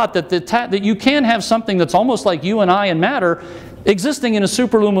interesting thought that, that you can have something that's almost like you and I and matter existing in a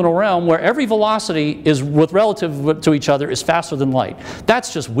superluminal realm where every velocity is relative to each other is faster than light.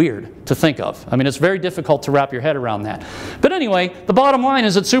 That's just weird to think of. I mean, it's very difficult to wrap your head around that. But anyway, the bottom line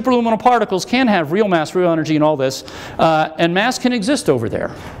is that superluminal particles can have real mass, real energy, and all this, and mass can exist over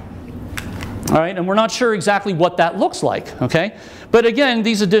there. All right, and we're not sure exactly what that looks like. Okay, but again,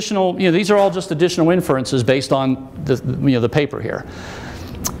 these additional, you know, these are all just additional inferences based on the, you know, the paper here.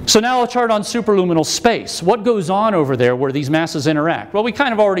 So now a chart on superluminal space. What goes on over there where these masses interact? Well, we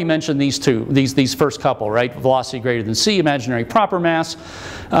kind of already mentioned these two, these first couple, right? Velocity greater than c, imaginary proper mass.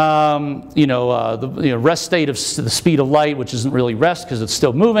 The rest state of the speed of light, which isn't really rest because it's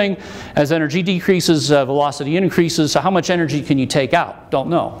still moving. As energy decreases, velocity increases. So how much energy can you take out? Don't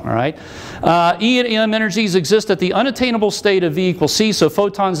know, all right? E and M energies exist at the unattainable state of V equals c, so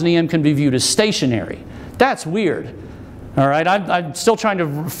photons and EM can be viewed as stationary. That's weird. All right, I'm still trying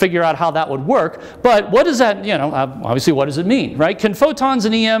to figure out how that would work, but what does that, you know, obviously what does it mean, right? Can photons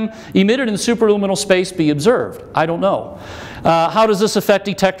and EM emitted in superluminal space be observed? I don't know. How does this affect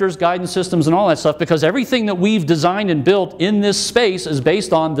detectors, guidance systems, and all that stuff? Because everything that we've designed and built in this space is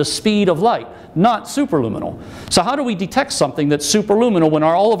based on the speed of light, not superluminal. So how do we detect something that's superluminal when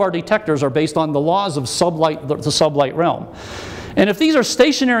all of our detectors are based on the laws of sublight, the sublight realm? And if these are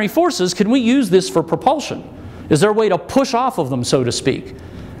stationary forces, can we use this for propulsion? Is there a way to push off of them, so to speak?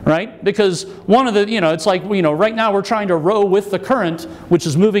 Right? Because one of the, you know, it's like, you know, right now we're trying to row with the current, which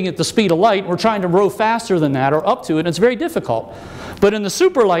is moving at the speed of light. We're trying to row faster than that or up to it, and it's very difficult. But in the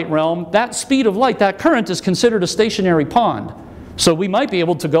superlight realm, that speed of light, that current is considered a stationary pond. So we might be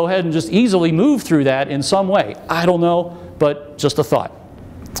able to go ahead and just easily move through that in some way. I don't know, but just a thought.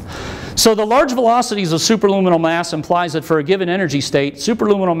 So the large velocities of superluminal mass implies that for a given energy state,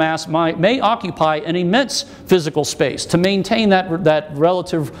 superluminal mass may occupy an immense physical space to maintain that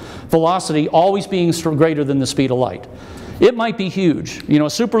relative velocity always being greater than the speed of light. It might be huge. You know, a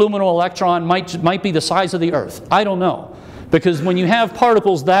superluminal electron might be the size of the Earth. I don't know. Because when you have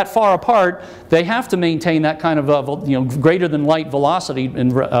particles that far apart, they have to maintain that kind of you know, greater than light velocity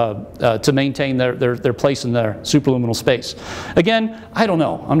to maintain their place in their superluminal space. Again, I don't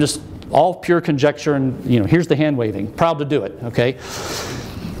know. I'm just all pure conjecture, and you know, here's the hand waving. Proud to do it, okay?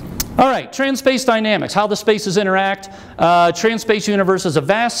 All right, trans-space dynamics, how the spaces interact. Trans-space universe is a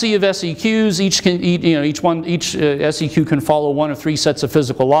vast sea of SEQs. Each SEQ can follow one of three sets of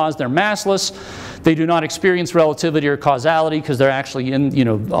physical laws. They're massless. They do not experience relativity or causality because they're actually in,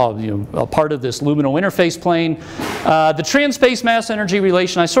 a part of this luminal interface plane. The trans-space mass-energy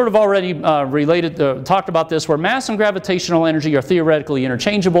relation, I sort of already talked about this, where mass and gravitational energy are theoretically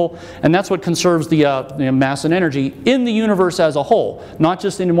interchangeable, and that's what conserves the mass and energy in the universe as a whole, not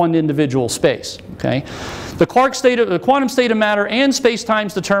just in one individual space. Okay, the quantum state of matter and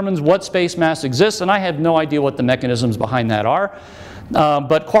space-times determines what space mass exists, and I have no idea what the mechanisms behind that are.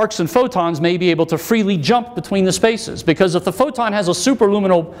 But quarks and photons may be able to freely jump between the spaces, because if the photon has a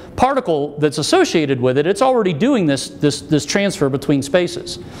superluminal particle that's associated with it, it's already doing this transfer between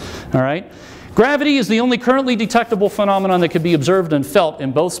spaces. All right? Gravity is the only currently detectable phenomenon that can be observed and felt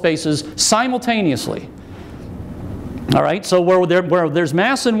in both spaces simultaneously. All right, so where there's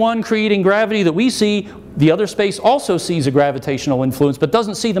mass in one creating gravity that we see, the other space also sees a gravitational influence but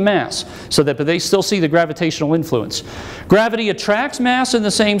doesn't see the mass, but they still see the gravitational influence. Gravity attracts mass in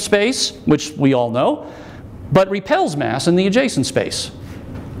the same space, which we all know, but repels mass in the adjacent space,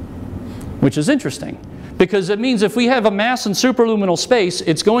 which is interesting. Because it means if we have a mass in superluminal space,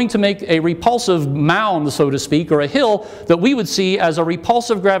 it's going to make a repulsive mound, so to speak, or a hill that we would see as a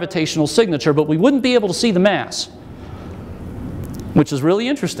repulsive gravitational signature, but we wouldn't be able to see the mass, which is really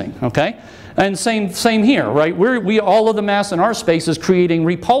interesting, okay? And same here, right? All of the mass in our space is creating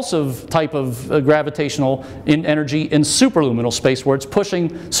repulsive type of gravitational energy in superluminal space, where it's pushing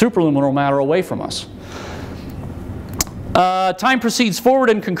superluminal matter away from us. Time proceeds forward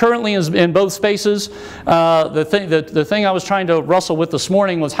and concurrently in both spaces. The thing I was trying to wrestle with this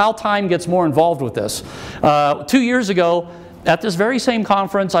morning was how time gets more involved with this. 2 years ago, at this very same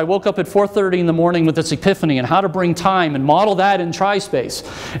conference, I woke up at 4:30 in the morning with this epiphany on how to bring time and model that in tri-space.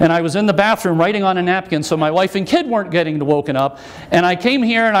 And I was in the bathroom writing on a napkin so my wife and kid weren't getting woken up. And I came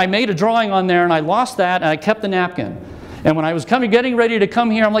here and I made a drawing on there and I lost that and I kept the napkin. And when I was getting ready to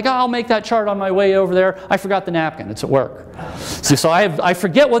come here, I'm like, oh, I'll make that chart on my way over there. I forgot the napkin. It's at work. So I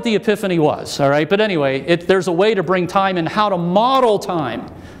forget what the epiphany was, all right? But anyway, there's a way to bring time and how to model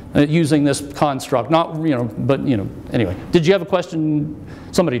time using this construct. Not, but, anyway. Did you have a question?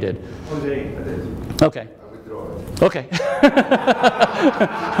 Somebody did. Okay. Okay.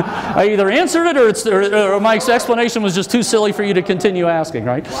 I either answered it or my explanation was just too silly for you to continue asking,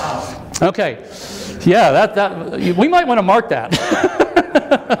 right? Wow. Okay. Yeah, we might want to mark that.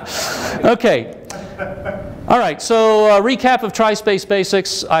 Okay. All right, so recap of tri-space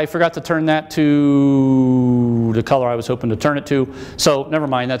basics. I forgot to turn that to the color I was hoping to turn it to. So never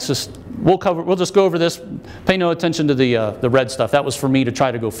mind, that's just, we'll just go over this. Pay no attention to the red stuff. That was for me to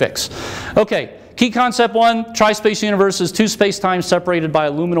try to go fix. Okay. Key concept 1, tri-space universe is 2 space-times separated by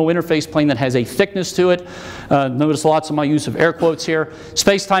a luminal interface plane that has a thickness to it. Notice lots of my use of air quotes here.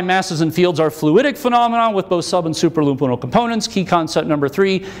 Space-time masses and fields are fluidic phenomena with both sub and superluminal components. Key concept number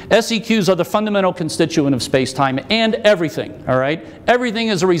 3, SEQs are the fundamental constituent of space-time and everything, all right? Everything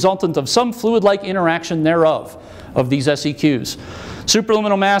is a resultant of some fluid-like interaction thereof, of these SEQs.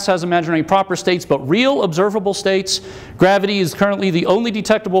 Superluminal mass has imaginary proper states, but real observable states. Gravity is currently the only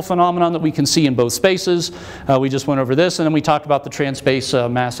detectable phenomenon that we can see in both spaces. We just went over this, and then we talked about the trans-space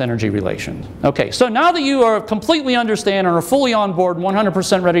mass-energy relation. Okay, so now that you are completely understand and are fully on board,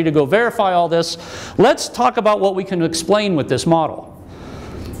 100% ready to go verify all this, let's talk about what we can explain with this model.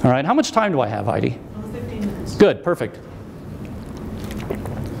 All right, how much time do I have, Heidi? 15 minutes. Good, perfect.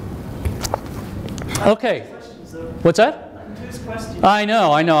 Okay. What's that? I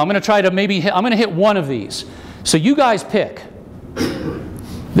know. I'm going to try to I'm going to hit one of these. So you guys pick.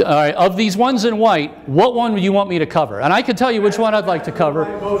 All right, of these ones in white, what one do you want me to cover? And I can tell you which one I'd like to cover.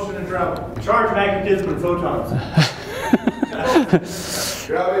 Motion and travel. Charge, magnetism, and photons.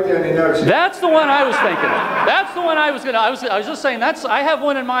 Gravity and inertia. That's the one I was thinking of. That's the one I was going to. I was just saying I have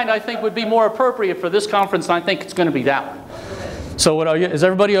one in mind I think would be more appropriate for this conference, and I think it's going to be that one. So is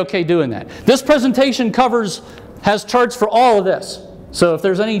everybody okay doing that? This presentation has charts for all of this. So if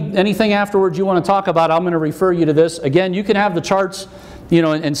there's anything afterwards you want to talk about, I'm going to refer you to this. Again, you can have the charts,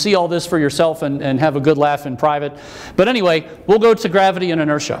 and see all this for yourself and have a good laugh in private. But anyway, we'll go to gravity and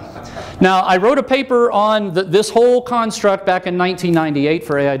inertia. Now, I wrote a paper on this whole construct back in 1998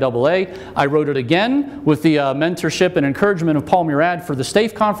 for AIAA. I wrote it again with the mentorship and encouragement of Paul Murad for the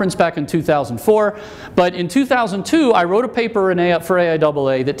STAFE conference back in 2004. But in 2002, I wrote a paper for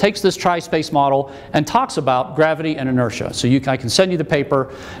AIAA that takes this tri-space model and talks about gravity and inertia. So I can send you the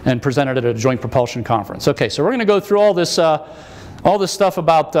paper and present it at a joint propulsion conference. Okay, so we're going to go through all this stuff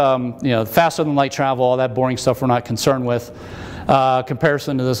about faster than light travel, all that boring stuff we're not concerned with.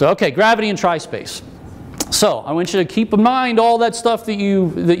 Comparison to this. Okay, gravity and tri-space. So I want you to keep in mind all that stuff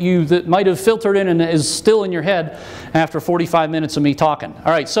that might have filtered in and is still in your head after 45 minutes of me talking.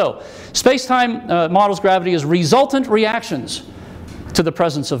 All right, so space-time models gravity as resultant reactions to the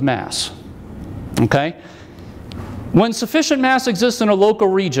presence of mass. Okay? When sufficient mass exists in a local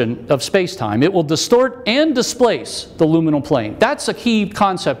region of space-time, it will distort and displace the luminal plane. That's a key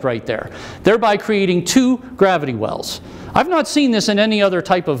concept right there, thereby creating 2 gravity wells. I've not seen this in any other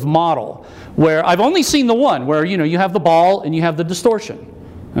type of model, where I've only seen the one where you have the ball and you have the distortion,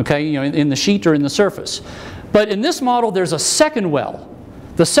 okay, in the sheet or in the surface. But in this model, there's a second well.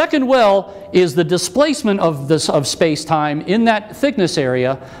 The second well is the displacement of space-time in that thickness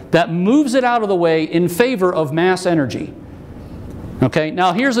area that moves it out of the way in favor of mass energy. Okay,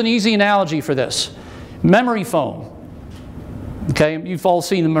 now here's an easy analogy for this. Memory foam. Okay, you've all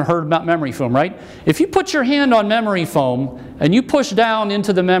seen and heard about memory foam, right? If you put your hand on memory foam and you push down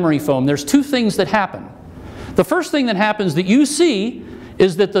into the memory foam, there's 2 things that happen. The first thing that happens that you see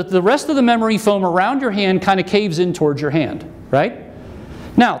is that the rest of the memory foam around your hand kind of caves in towards your hand, right?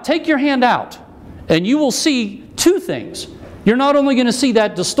 Now, take your hand out, and you will see 2 things. You're not only going to see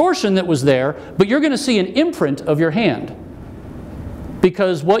that distortion that was there, but you're going to see an imprint of your hand.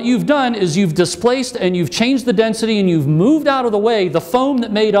 Because what you've done is you've displaced and you've changed the density and you've moved out of the way the foam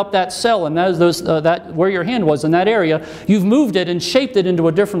that made up that cell and where your hand was in that area, you've moved it and shaped it into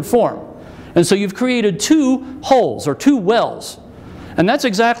a different form. And so you've created 2 holes or 2 wells. And that's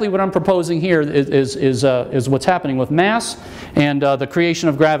exactly what I'm proposing here is what's happening with mass and the creation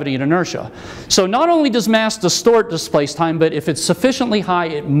of gravity and inertia. So not only does mass distort displaced time, but if it's sufficiently high,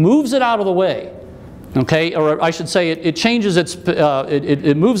 it moves it out of the way. Okay, or I should say it changes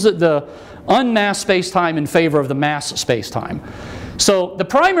it moves the unmassed space-time in favor of the mass space-time. So the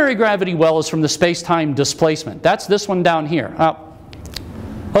primary gravity well is from the space-time displacement. That's this one down here.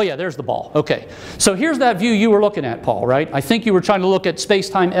 Oh yeah, there's the ball. Okay. So here's that view you were looking at, Paul, right? I think you were trying to look at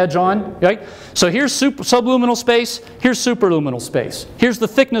space-time edge on, right? So here's subluminal space, here's superluminal space. Here's the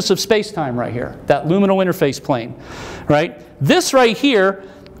thickness of space-time right here, that luminal interface plane, right? This right here,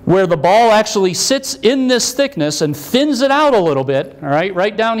 where the ball actually sits in this thickness and thins it out a little bit, all right,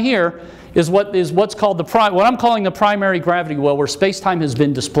 right down here, is what's called what I'm calling the primary gravity well, where space-time has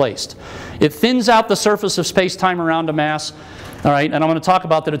been displaced. It thins out the surface of space-time around a mass. All right, and I'm going to talk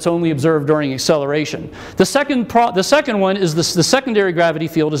about that it's only observed during acceleration. The second one is the secondary gravity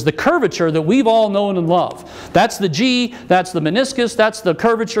field is the curvature that we've all known and loved. That's the G, that's the meniscus, that's the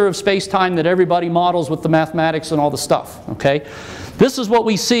curvature of space-time that everybody models with the mathematics and all the stuff, okay? This is what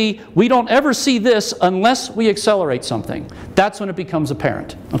we see. We don't ever see this unless we accelerate something. That's when it becomes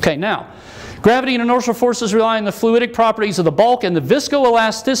apparent. Okay, now, gravity and inertial forces rely on the fluidic properties of the bulk and the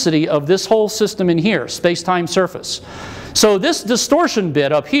viscoelasticity of this whole system in here, space-time surface. So this distortion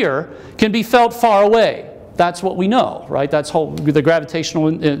bit up here can be felt far away. That's what we know, right? That's the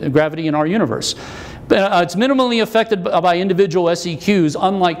gravitational gravity in our universe. It's minimally affected by individual SEQs,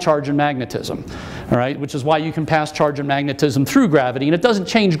 unlike charge and magnetism, all right? Which is why you can pass charge and magnetism through gravity, and it doesn't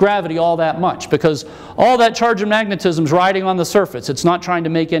change gravity all that much because all that charge and magnetism is riding on the surface. It's not trying to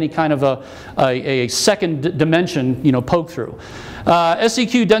make any kind of a second dimension, you know, poke through.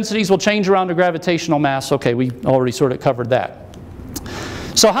 SEQ densities will change around the gravitational mass. Okay, we already sort of covered that.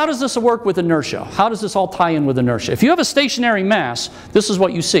 So how does this work with inertia? How does this all tie in with inertia? If you have a stationary mass, this is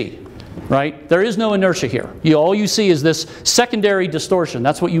what you see, right? There is no inertia here. All you see is this secondary distortion.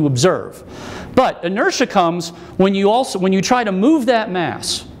 That's what you observe. But inertia comes when you try to move that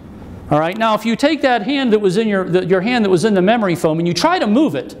mass. All right. Now, if you take that hand that was in your hand that was in the memory foam and you try to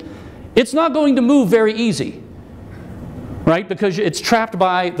move it, it's not going to move very easy. Right? Because it's trapped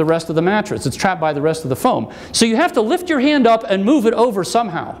by the rest of the mattress. It's trapped by the rest of the foam. So you have to lift your hand up and move it over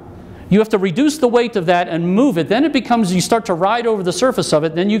somehow. You have to reduce the weight of that and move it. Then it becomes, you start to ride over the surface of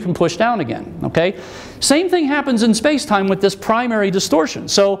it, then you can push down again. Okay? Same thing happens in space-time with this primary distortion.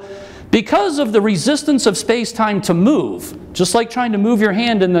 So because of the resistance of space-time to move, just like trying to move your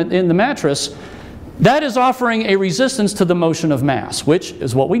hand in the mattress, that is offering a resistance to the motion of mass, which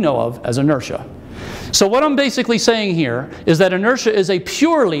is what we know of as inertia. So what I'm basically saying here is that inertia is a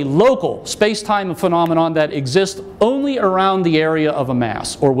purely local space-time phenomenon that exists only around the area of a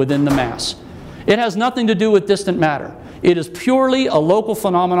mass or within the mass. It has nothing to do with distant matter. It is purely a local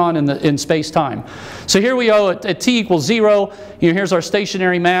phenomenon in space-time. So here we go at t equals 0. Here's our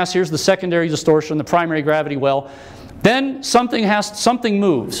stationary mass. Here's the secondary distortion, the primary gravity well. Then something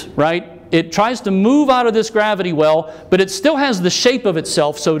moves, right? It tries to move out of this gravity well, but it still has the shape of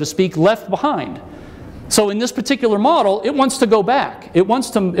itself, so to speak, left behind. So in this particular model, it wants to go back. It wants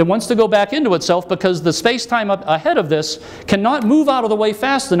to go back into itself because the space-time up ahead of this cannot move out of the way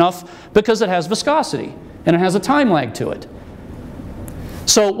fast enough because it has viscosity and it has a time lag to it.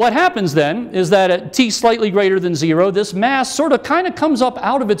 So what happens then is that at t slightly greater than 0, this mass sort of kind of comes up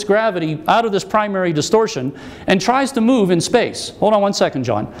out of its gravity, out of this primary distortion, and tries to move in space. Hold on one second,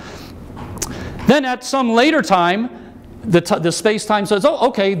 John. Then at some later time, the space-time says, oh,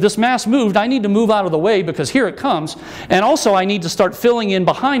 okay, this mass moved. I need to move out of the way because here it comes. And also I need to start filling in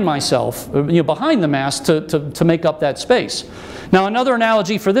behind myself, behind the mass to make up that space. Now another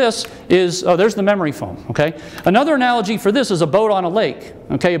analogy for this is, oh, there's the memory foam, okay? Another analogy for this is a boat on a lake,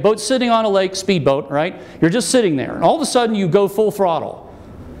 okay? A boat sitting on a lake, speedboat, right? You're just sitting there, and all of a sudden you go full throttle.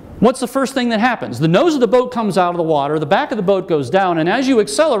 What's the first thing that happens? The nose of the boat comes out of the water, the back of the boat goes down, and as you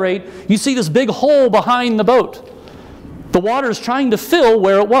accelerate, you see this big hole behind the boat. The water is trying to fill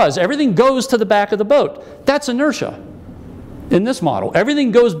where it was. Everything goes to the back of the boat. That's inertia in this model.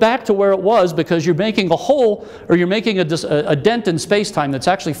 Everything goes back to where it was because you're making a hole, or you're making a dent in space-time that's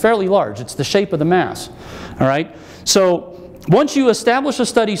actually fairly large. It's the shape of the mass. All right? So once you establish a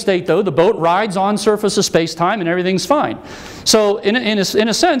steady state, though, the boat rides on surface of space-time and everything's fine. So in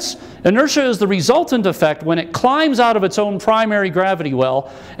a sense, inertia is the resultant effect when it climbs out of its own primary gravity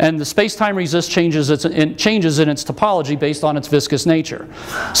well and the space-time resist changes in its topology based on its viscous nature.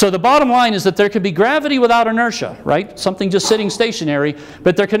 So the bottom line is that there could be gravity without inertia, right? Something just sitting stationary,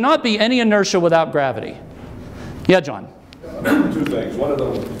 but there cannot be any inertia without gravity. Yeah, John? Two things. One of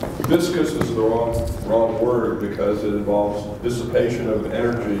them, viscous is the wrong word because it involves dissipation of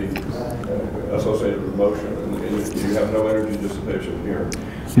energy associated with motion, and you have no energy dissipation here.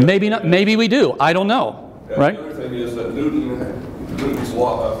 Maybe not. Maybe we do. I don't know. Right? The other thing is that Newton's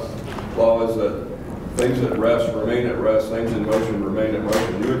law is that things at rest remain at rest, things in motion remain in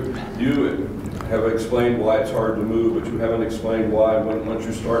motion. You have explained why it's hard to move, but you haven't explained why once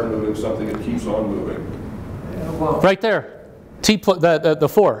you start moving something, it keeps on moving. Well, Right there. the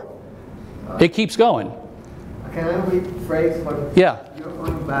 4. It keeps going. Can I rephrase what Yeah. you're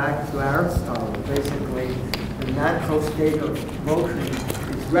going back to Aristotle? Basically, the natural state of motion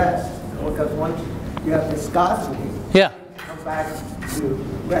is rest. Because once you have viscosity, Yeah. you come back to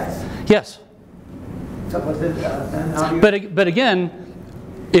rest. Yes. So, then how do you... But again,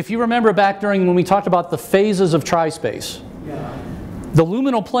 if you remember back during when we talked about the phases of tri-space, Yeah. the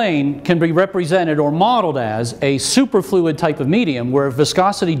luminal plane can be represented or modeled as a superfluid type of medium where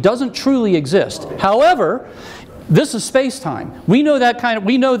viscosity doesn't truly exist. However, this is space-time. We know that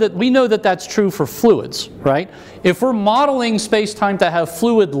that's true for fluids, right? If we're modeling space-time to have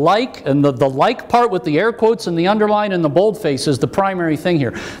fluid-like, and the like part with the air quotes and the underline and the boldface is the primary thing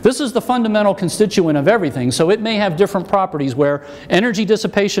here. This is the fundamental constituent of everything, so it may have different properties where energy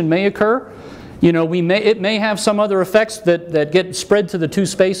dissipation may occur. You know, it may have some other effects that get spread to the two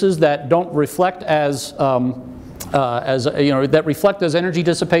spaces that don't reflect as that reflect as energy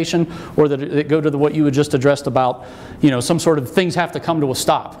dissipation, or that go to what you had just addressed about, some sort of things have to come to a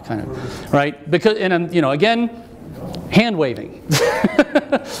stop, kind of, right? Because, and again, hand waving,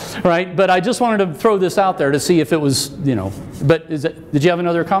 right? But I just wanted to throw this out there to see if it was, But did you have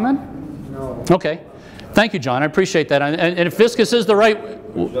another comment? No. Okay, thank you, John. I appreciate that. And if viscous is the right,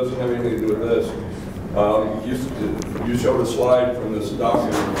 Which doesn't have anything to do with this. You showed a slide from this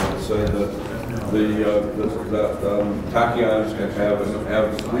document that said that tachyons can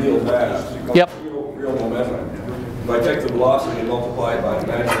have real mass. Yep. Real momentum. If I take the velocity and multiply it by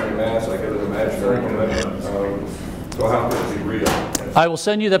imaginary mass, I get an imaginary momentum. So how can it be real? I will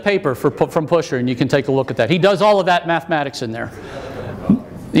send you the paper from Pusher, and you can take a look at that. He does all of that mathematics in there.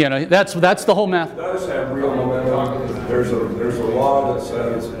 That's the whole math. It does have real momentum. There's a law that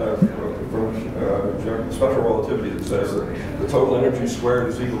says from special relativity that says that the total energy squared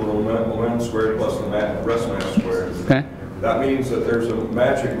is equal to the momentum squared plus the rest mass squared. Okay. That means that there's a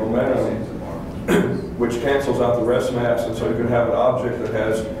magic momentum which cancels out the rest mass, and so you can have an object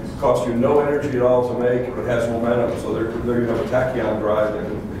that costs you no energy at all to make, but has momentum. So there you have a tachyon drive that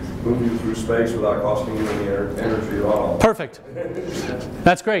can move you through space without costing you any energy at all. Perfect.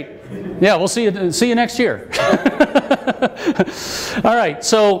 That's great. Yeah, we'll see you next year. All right.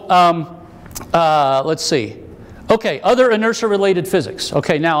 So let's see. Okay, other inertia-related physics.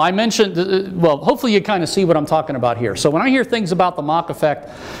 Okay, now I mentioned, well, hopefully you kind of see what I'm talking about here. So when I hear things about the Mach effect,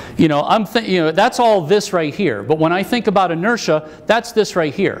 that's all this right here. But when I think about inertia, that's this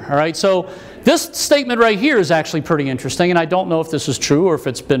right here. All right, so this statement right here is actually pretty interesting, and I don't know if this is true or if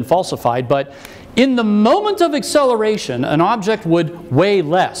it's been falsified, but in the moment of acceleration, an object would weigh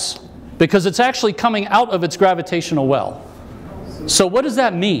less because it's actually coming out of its gravitational well. So what does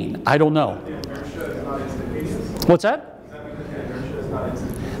that mean? I don't know. What's that?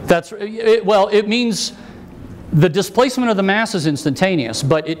 It means the displacement of the mass is instantaneous,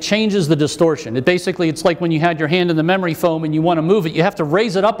 but it changes the distortion. It's like when you had your hand in the memory foam and you want to move it, you have to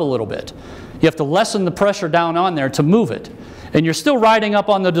raise it up a little bit. You have to lessen the pressure down on there to move it. And you're still riding up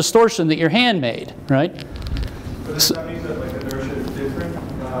on the distortion that your hand made, right? But does that mean that inertia is different?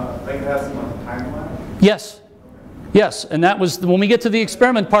 Like it has some time lag? Yes. Yes, and that was, when we get to the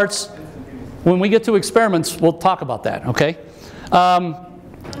experiment parts, when we get to experiments, we'll talk about that, okay? Can I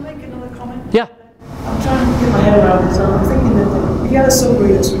make another comment? Yeah. I'm trying to get my head around this. I'm thinking that if you have a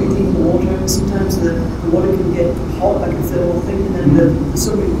submarine that's really deep in the water, sometimes the water can get hot, like a thermal thing, and then the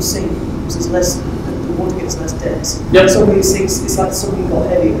submarine will sink because the water gets less dense. Yep. The submarine sinks, it's like the submarine got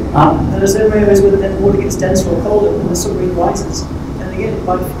heavier. And there's areas where the water gets denser or colder, and the submarine rises. And again, it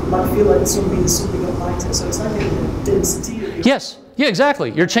might feel like the submarine got lighter. So it's like a density. Yes. Yeah,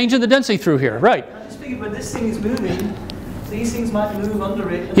 exactly. You're changing the density through here, right? I just figured when this thing is moving, these things might move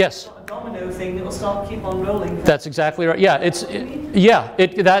under it. And yes. It's a domino thing that will keep on rolling. That's exactly right. Yeah,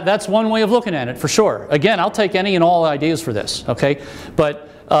 that's one way of looking at it for sure. Again, I'll take any and all ideas for this. Okay, but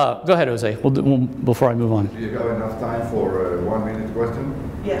go ahead, Jose. Before I move on. Do you have enough time for a 1 minute question?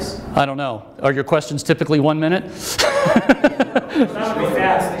 Yes. I don't know. Are your questions typically 1 minute? That'll be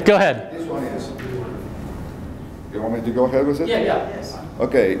fast. Go ahead. This one is. You want me to go ahead with it? Yeah. Yes.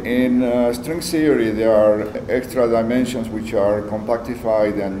 Okay, in string theory there are extra dimensions which are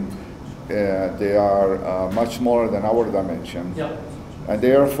compactified, and they are much smaller than our dimension. Yep. And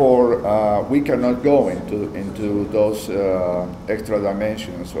therefore we cannot go into those extra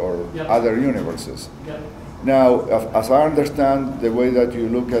dimensions or Yep. other universes. Yep. Now, as I understand the way that you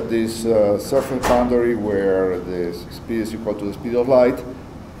look at this surface boundary where the speed is equal to the speed of light,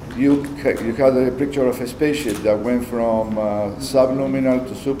 you had a picture of a spaceship that went from subluminal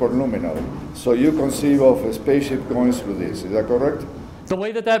to superluminal. So you conceive of a spaceship going through this. Is that correct? The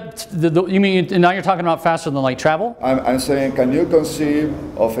way that you mean, now you're talking about faster than light travel? I'm saying, can you conceive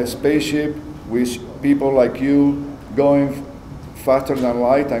of a spaceship with people like you going faster than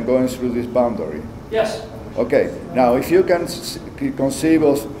light and going through this boundary? Yes. Okay, now if you can conceive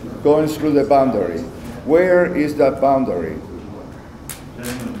of going through the boundary, where is that boundary?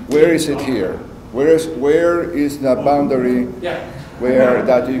 Where is it here? Where is that boundary where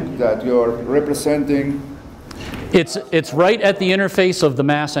that you're representing? It's right at the interface of the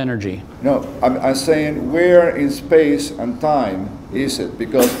mass energy. No, I'm saying where in space and time is it?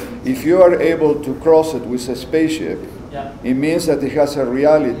 Because if you are able to cross it with a spaceship, it means that it has a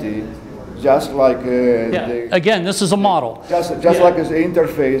reality, just like again, this is a model. Just like the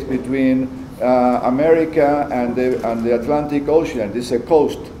interface between America and the Atlantic Ocean. This is a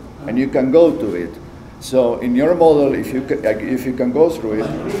coast, and you can go to it. So in your model, if you can go through it.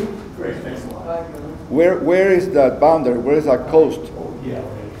 Where is that boundary? Where is that coast?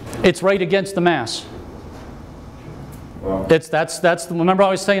 It's right against the mass. That's remember I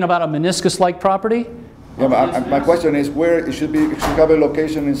was saying about a meniscus-like property? Yeah, my question is where it should have a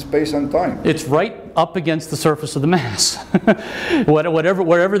location in space and time. It's right up against the surface of the mass,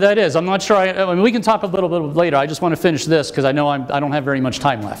 wherever that is. I'm not sure. I mean, we can talk a little bit later. I just want to finish this because I know I don't have very much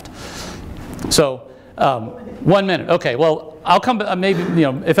time left. So 1 minute. Okay. Well, I'll come. Maybe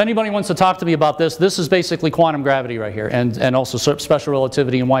if anybody wants to talk to me about this, this is basically quantum gravity right here, and also special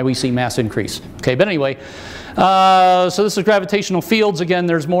relativity and why we see mass increase. Okay. But anyway. So this is gravitational fields. Again,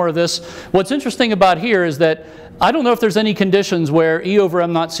 there's more of this. What's interesting about here is that I don't know if there's any conditions where E over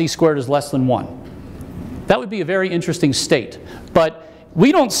m naught c squared is less than 1. That would be a very interesting state. But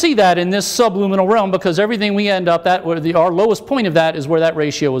we don't see that in this subluminal realm because everything we end up at, our lowest point of that is where that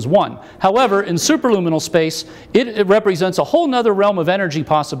ratio is 1. However, in superluminal space, it represents a whole nother realm of energy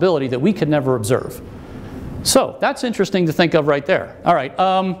possibility that we could never observe. So that's interesting to think of right there. All right.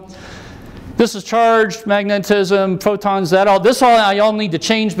 This is charged, magnetism, photons, this all I all need to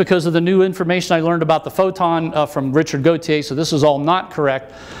change because of the new information I learned about the photon from Richard Gautier, so this is all not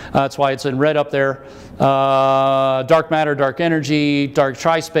correct. That's why it's in red up there. Dark matter, dark energy, dark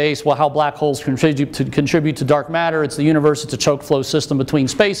tri-space, well, how black holes contribute to dark matter. It's the universe, it's a choke flow system between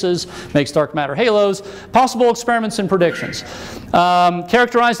spaces, makes dark matter halos. Possible experiments and predictions.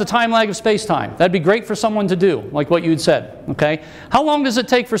 Characterize the time lag of space-time. That'd be great for someone to do, like what you'd said, okay? How long does it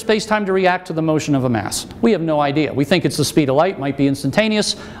take for space-time to react to the motion of a mass? We have no idea. We think it's the speed of light, might be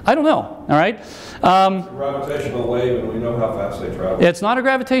instantaneous. I don't know, all right? It's a gravitational wave, and we know how fast they travel. It's not a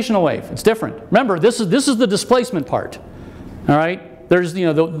gravitational wave. It's different. Remember, this is the displacement part, all right? There's,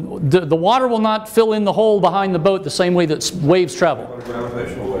 the water will not fill in the hole behind the boat the same way that waves travel. What a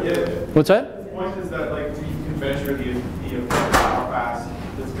gravitational wave. Yeah. What's that? The point is that, like, you can measure the effect of how fast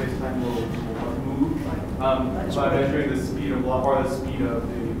the space-time will move by measuring the speed of light or the speed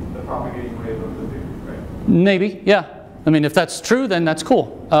of the propagating wave of the wave, right? Maybe, yeah. I mean, if that's true, then that's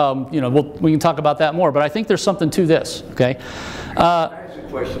cool. We can talk about that more, but I think there's something to this, okay? I ask a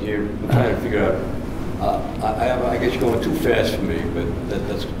question here. I'm trying to figure out. I guess you're going too fast for me, but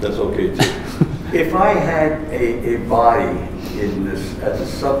that's okay too. If I had a body in this at the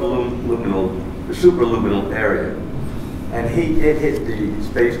superluminal area, and it hit the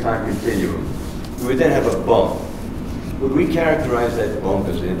space-time continuum, we would then have a bump. Would we characterize that bump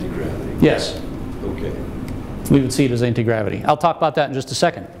as anti-gravity? Yes. Okay. We would see it as anti-gravity. I'll talk about that in just a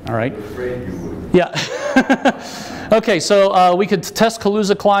second, all right? I'm afraid you would. Yeah. Okay, so we could test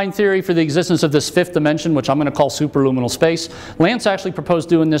Kaluza-Klein theory for the existence of this fifth dimension, which I'm going to call superluminal space. Lance actually proposed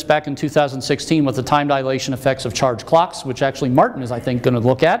doing this back in 2016 with the time dilation effects of charged clocks, which actually Martin is, I think, going to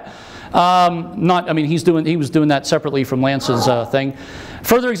look at. He was doing that separately from Lance's thing.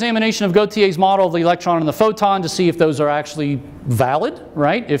 Further examination of Gautier's model of the electron and the photon to see if those are actually valid,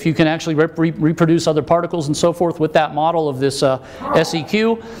 right? If you can actually reproduce other particles and so forth with that model of this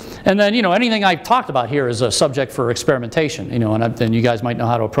SEQ. And then, anything I've talked about here is a subject for experimentation, and then you guys might know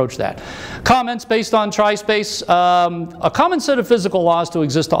how to approach that. Comments based on tri-space, a common set of physical laws to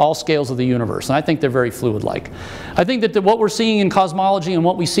exist to all scales of the universe, and I think they're very fluid-like. I think that what we're seeing in cosmology and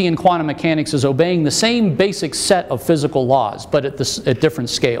what we see in quantum mechanics is obeying the same basic set of physical laws, but at different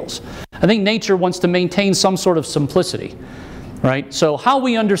scales. I think nature wants to maintain some sort of simplicity, right? So how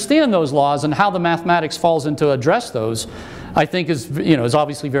we understand those laws and how the mathematics falls in to address those, I think is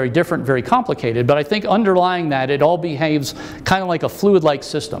obviously very different, very complicated, but I think underlying that, it all behaves kind of like a fluid-like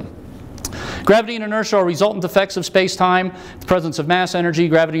system. Gravity and inertia are resultant effects of space-time. The presence of mass energy,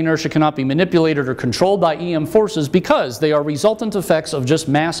 gravity inertia cannot be manipulated or controlled by EM forces because they are resultant effects of just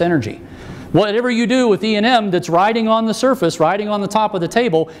mass energy. Whatever you do with E and M that's riding on the surface, riding on the top of the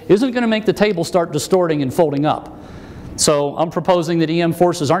table, isn't going to make the table start distorting and folding up. So I'm proposing that EM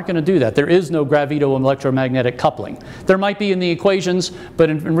forces aren't going to do that. There is no gravito-electromagnetic coupling. There might be in the equations, but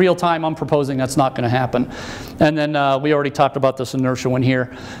in real time I'm proposing that's not going to happen. And then we already talked about this inertia one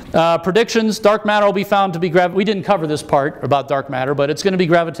here. Predictions, dark matter will be found to be, we didn't cover this part about dark matter, but it's going to be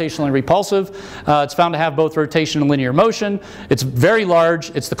gravitationally repulsive. It's found to have both rotation and linear motion. It's very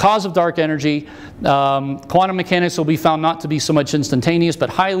large. It's the cause of dark energy. Quantum mechanics will be found not to be so much instantaneous, but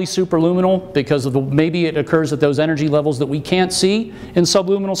highly superluminal because of maybe it occurs at those energy levels that we can't see in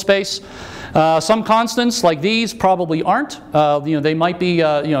subluminal space. Some constants like these probably aren't. They might be,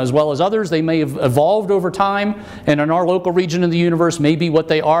 as well as others, they may have evolved over time, and in our local region of the universe may be what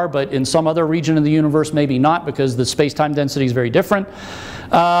they are, but in some other region of the universe maybe not, because the space-time density is very different.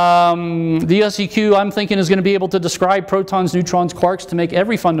 The SEQ, I'm thinking, is going to be able to describe protons, neutrons, quarks to make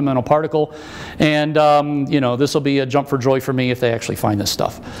every fundamental particle, and this will be a jump for joy for me if they actually find this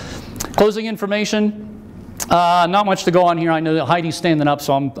stuff. Closing information. Not much to go on here. I know that Heidi's standing up,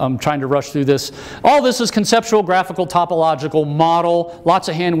 so I'm trying to rush through this. All this is conceptual, graphical, topological, model, lots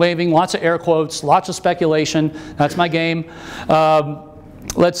of hand waving, lots of air quotes, lots of speculation. That's my game.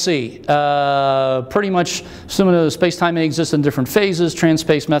 Let's see. Pretty much similar to the space-time may exist in different phases.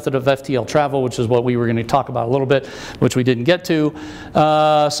 Trans-space method of FTL travel, which is what we were going to talk about a little bit, which we didn't get to.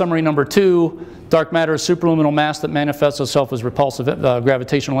 Summary number 2. Dark matter is superluminal mass that manifests itself as repulsive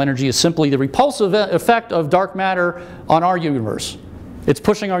gravitational energy is simply the repulsive effect of dark matter on our universe. It's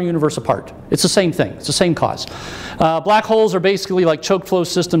pushing our universe apart. It's the same thing. It's the same cause. Black holes are basically like choked flow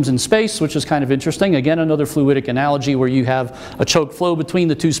systems in space, which is kind of interesting. Again, another fluidic analogy where you have a choked flow between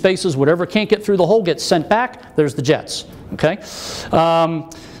the two spaces. Whatever can't get through the hole gets sent back. There's the jets. Okay?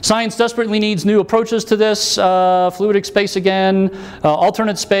 Science desperately needs new approaches to this. Fluidic space again,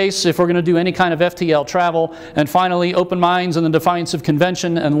 alternate space if we're going to do any kind of FTL travel. And finally, open minds and the defiance of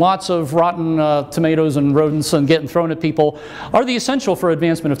convention and lots of rotten tomatoes and rodents and getting thrown at people are the essential for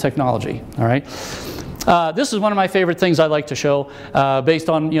advancement of technology. All right. This is one of my favorite things I like to show based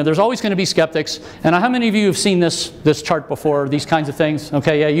on, there's always going to be skeptics. And how many of you have seen this chart before, these kinds of things?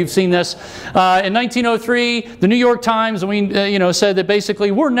 Okay, yeah, you've seen this. In 1903, the New York Times said that basically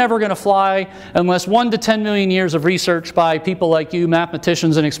we're never going to fly unless 1 to 10 million years of research by people like you,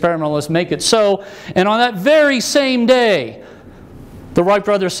 mathematicians and experimentalists, make it so. And on that very same day, the Wright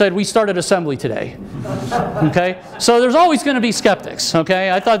brothers said, we started assembly today. Okay? So there's always going to be skeptics.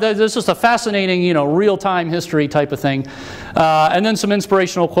 Okay? I thought that this was a fascinating, real-time history type of thing. And then some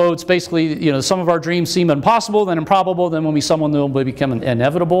inspirational quotes. Basically, some of our dreams seem impossible, then improbable, then when we summon them, they become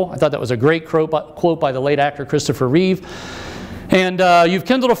inevitable. I thought that was a great quote by the late actor Christopher Reeve. And you've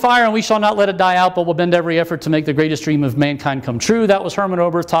kindled a fire and we shall not let it die out, but will bend every effort to make the greatest dream of mankind come true. That was Herman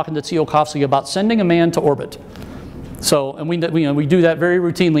Oberth talking to Tsiolkovsky about sending a man to orbit. So, and we do that very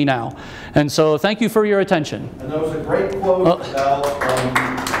routinely now. And so, thank you for your attention. And there was a great quote about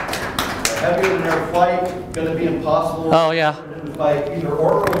heavier than air flight, going to be impossible. Oh, yeah. By either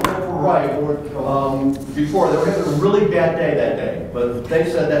orbital or right, before. They were having a really bad day that day. But they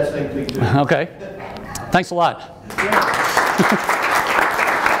said that same thing too. Okay. Thanks a lot.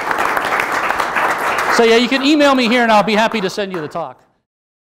 So, yeah, you can email me here and I'll be happy to send you the talk.